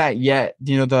know that yet.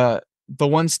 The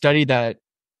one study that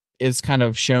is kind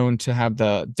of shown to have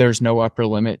there's no upper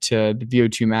limit to the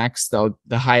VO2 max. The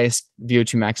highest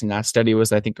VO2 max in that study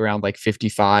was, I think, around like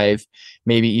 55,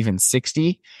 maybe even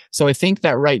 60. So I think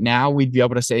that right now we'd be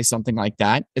able to say something like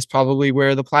that is probably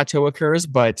where the plateau occurs.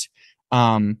 But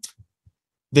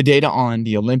the data on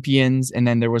the Olympians, and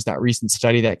then there was that recent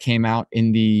study that came out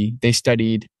they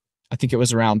studied, I think it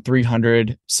was around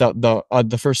 300. So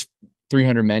the first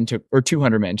 300 men or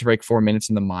 200 men to break 4 minutes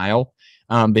in the mile.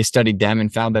 They studied them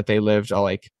and found that they lived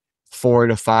like 4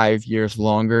 to 5 years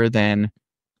longer than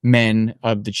men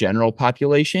of the general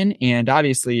population. And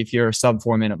obviously, if you're a sub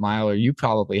 4 minute miler, you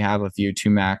probably have a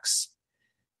VO2 max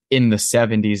in the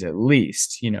 70s at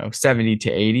least, 70 to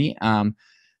 80.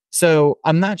 So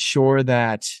I'm not sure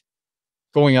that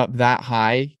going up that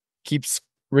high keeps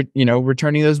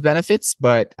returning those benefits,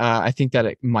 but I think that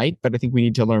it might. But I think we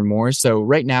need to learn more. So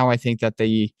right now, I think that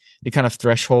the kind of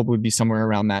threshold would be somewhere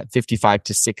around that 55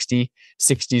 to 60.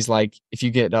 60 is like if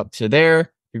you get up to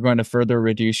there, you're going to further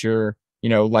reduce your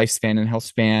lifespan and health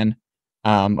span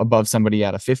above somebody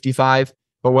at a 55.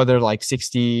 But whether like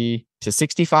 60 to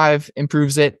 65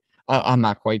 improves it, I'm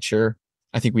not quite sure.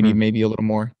 I think we need maybe a little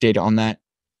more data on that.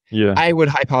 Yeah, I would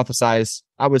hypothesize,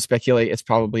 I would speculate it's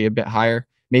probably a bit higher,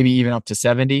 maybe even up to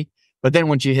 70. But then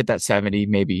once you hit that 70,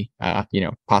 maybe,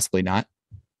 possibly not.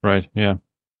 Right. Yeah.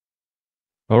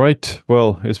 All right.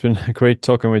 Well, it's been great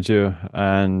talking with you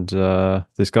and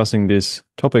discussing these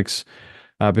topics.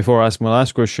 Before I ask my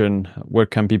last question, where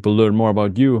can people learn more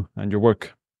about you and your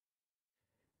work?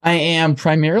 I am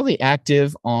primarily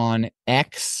active on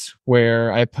X,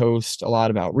 where I post a lot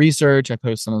about research. I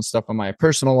post some stuff on my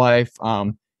personal life.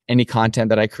 Any content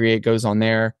that I create goes on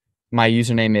there. My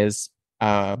username is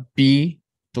B,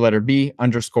 the letter B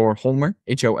 _ Holmer,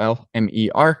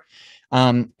 HOLMER.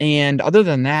 And other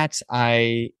than that,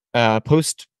 I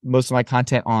post most of my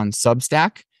content on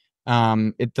Substack.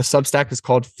 The Substack is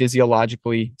called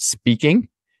Physiologically Speaking,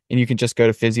 and you can just go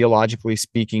to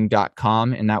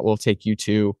physiologicallyspeaking.com, and that will take you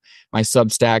to my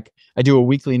Substack. I do a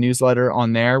weekly newsletter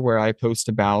on there where I post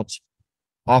about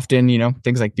often,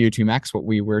 things like VO2 Max, what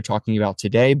we were talking about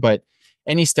today, but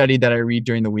any study that I read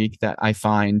during the week that I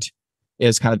find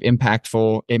is kind of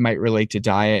impactful. It might relate to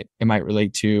diet. It might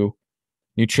relate to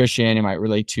nutrition. It might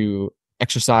relate to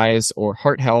exercise or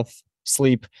heart health,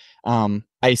 sleep.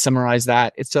 I summarize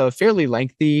that. It's a fairly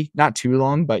lengthy, not too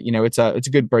long, but it's a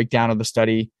good breakdown of the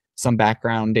study, some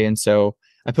background. And so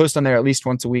I post on there at least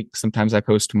once a week. Sometimes I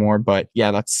post more, but yeah,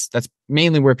 that's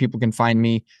mainly where people can find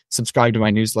me. Subscribe to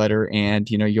my newsletter, and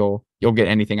you'll get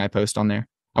anything I post on there.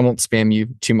 I won't spam you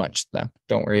too much though.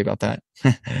 Don't worry about that.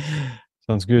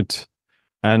 Sounds good.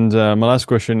 And my last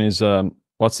question is,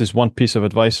 what's this one piece of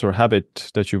advice or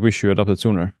habit that you wish you adopted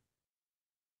sooner?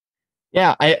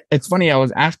 Yeah, it's funny. I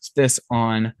was asked this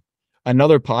on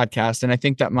another podcast, and I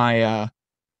think that my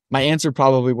answer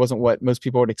probably wasn't what most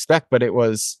people would expect, but it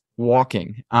was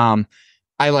walking. I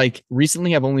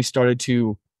recently have only started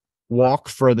to walk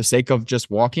for the sake of just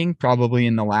walking, probably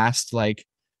in the last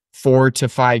 4 to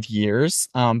 5 years.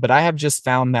 But I have just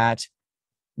found that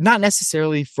not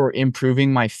necessarily for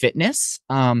improving my fitness,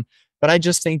 but I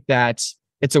just think that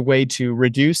it's a way to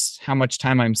reduce how much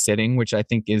time I'm sitting, which I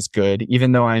think is good.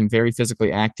 Even though I'm very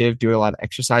physically active, do a lot of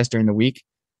exercise during the week,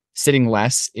 sitting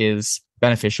less is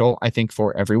beneficial, I think,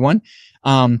 for everyone.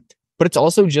 But it's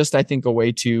also just, I think, a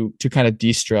way to kind of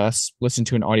de-stress, listen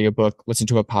to an audiobook, listen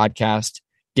to a podcast,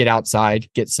 get outside,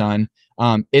 get sun.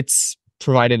 It's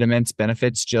provided immense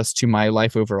benefits just to my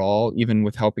life overall, even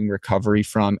with helping recovery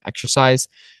from exercise.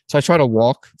 So I try to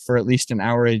walk for at least an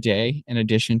hour a day in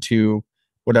addition to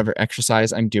whatever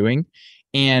exercise I'm doing.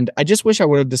 And I just wish I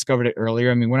would have discovered it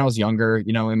earlier. I mean, when I was younger,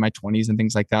 in my 20s and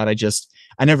things like that,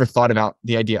 I never thought about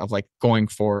the idea of like going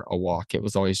for a walk. It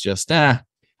was always just, I'd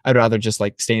rather just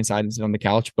like stay inside and sit on the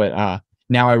couch. But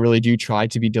now I really do try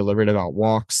to be deliberate about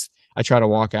walks. I try to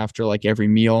walk after like every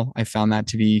meal. I found that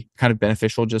to be kind of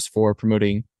beneficial just for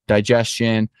promoting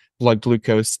digestion, blood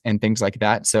glucose, and things like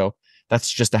that. So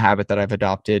that's just a habit that I've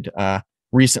adopted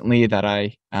recently that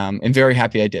I am very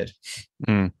happy I did.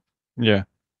 Yeah,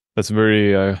 that's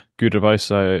very good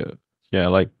advice. I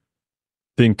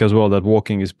think as well that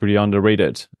walking is pretty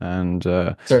underrated, and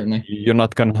certainly you're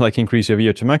not gonna like increase your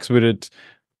VO2 max with it.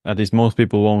 At least most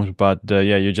people won't. But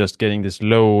you're just getting this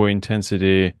low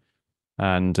intensity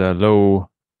and low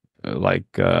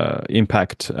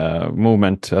impact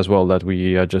movement as well that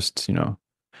we just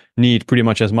need pretty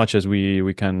much as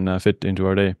we can fit into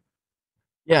our day.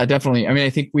 Yeah, definitely. I mean, I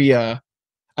think we kind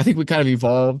of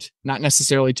evolved not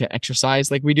necessarily to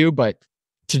exercise like we do, but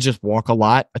to just walk a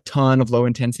lot, a ton of low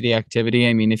intensity activity.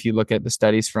 I mean, if you look at the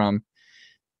studies from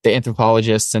the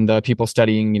anthropologists and the people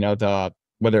studying,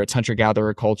 whether it's hunter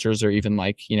gatherer cultures or even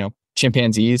like,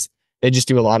 chimpanzees, they just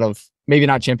do a lot of, maybe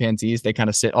not chimpanzees, they kind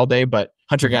of sit all day, but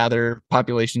hunter gatherer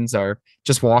populations are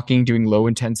just walking, doing low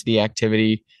intensity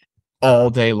activity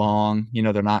all day long.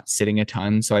 They're not sitting a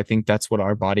ton. So I think that's what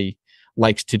our body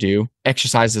likes to do.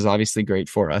 Exercise is obviously great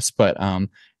for us, but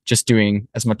just doing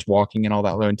as much walking and all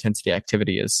that low intensity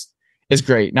activity is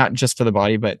great, not just for the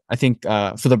body, but I think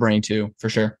for the brain too, for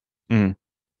sure.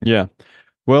 Yeah.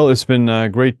 Well, it's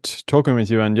been great talking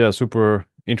with you, and super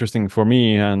interesting for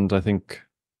me, and I think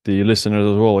the listeners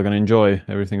as well are going to enjoy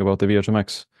everything about the VO2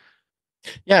 Max.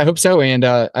 Yeah, I hope so. And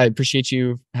I appreciate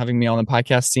you having me on the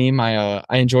podcast, Siim.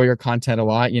 I enjoy your content a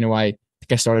lot. I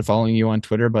think I started following you on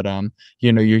Twitter, but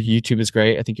your YouTube is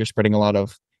great. I think you're spreading a lot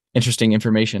of interesting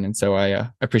information, and so I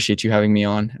appreciate you having me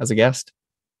on as a guest.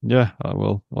 Yeah,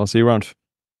 I'll see you around.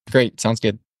 Great, sounds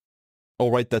good.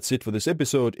 Alright, that's it for this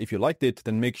episode. If you liked it,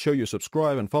 then make sure you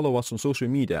subscribe and follow us on social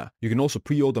media. You can also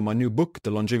pre-order my new book, The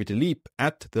Longevity Leap,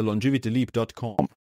 at thelongevityleap.com.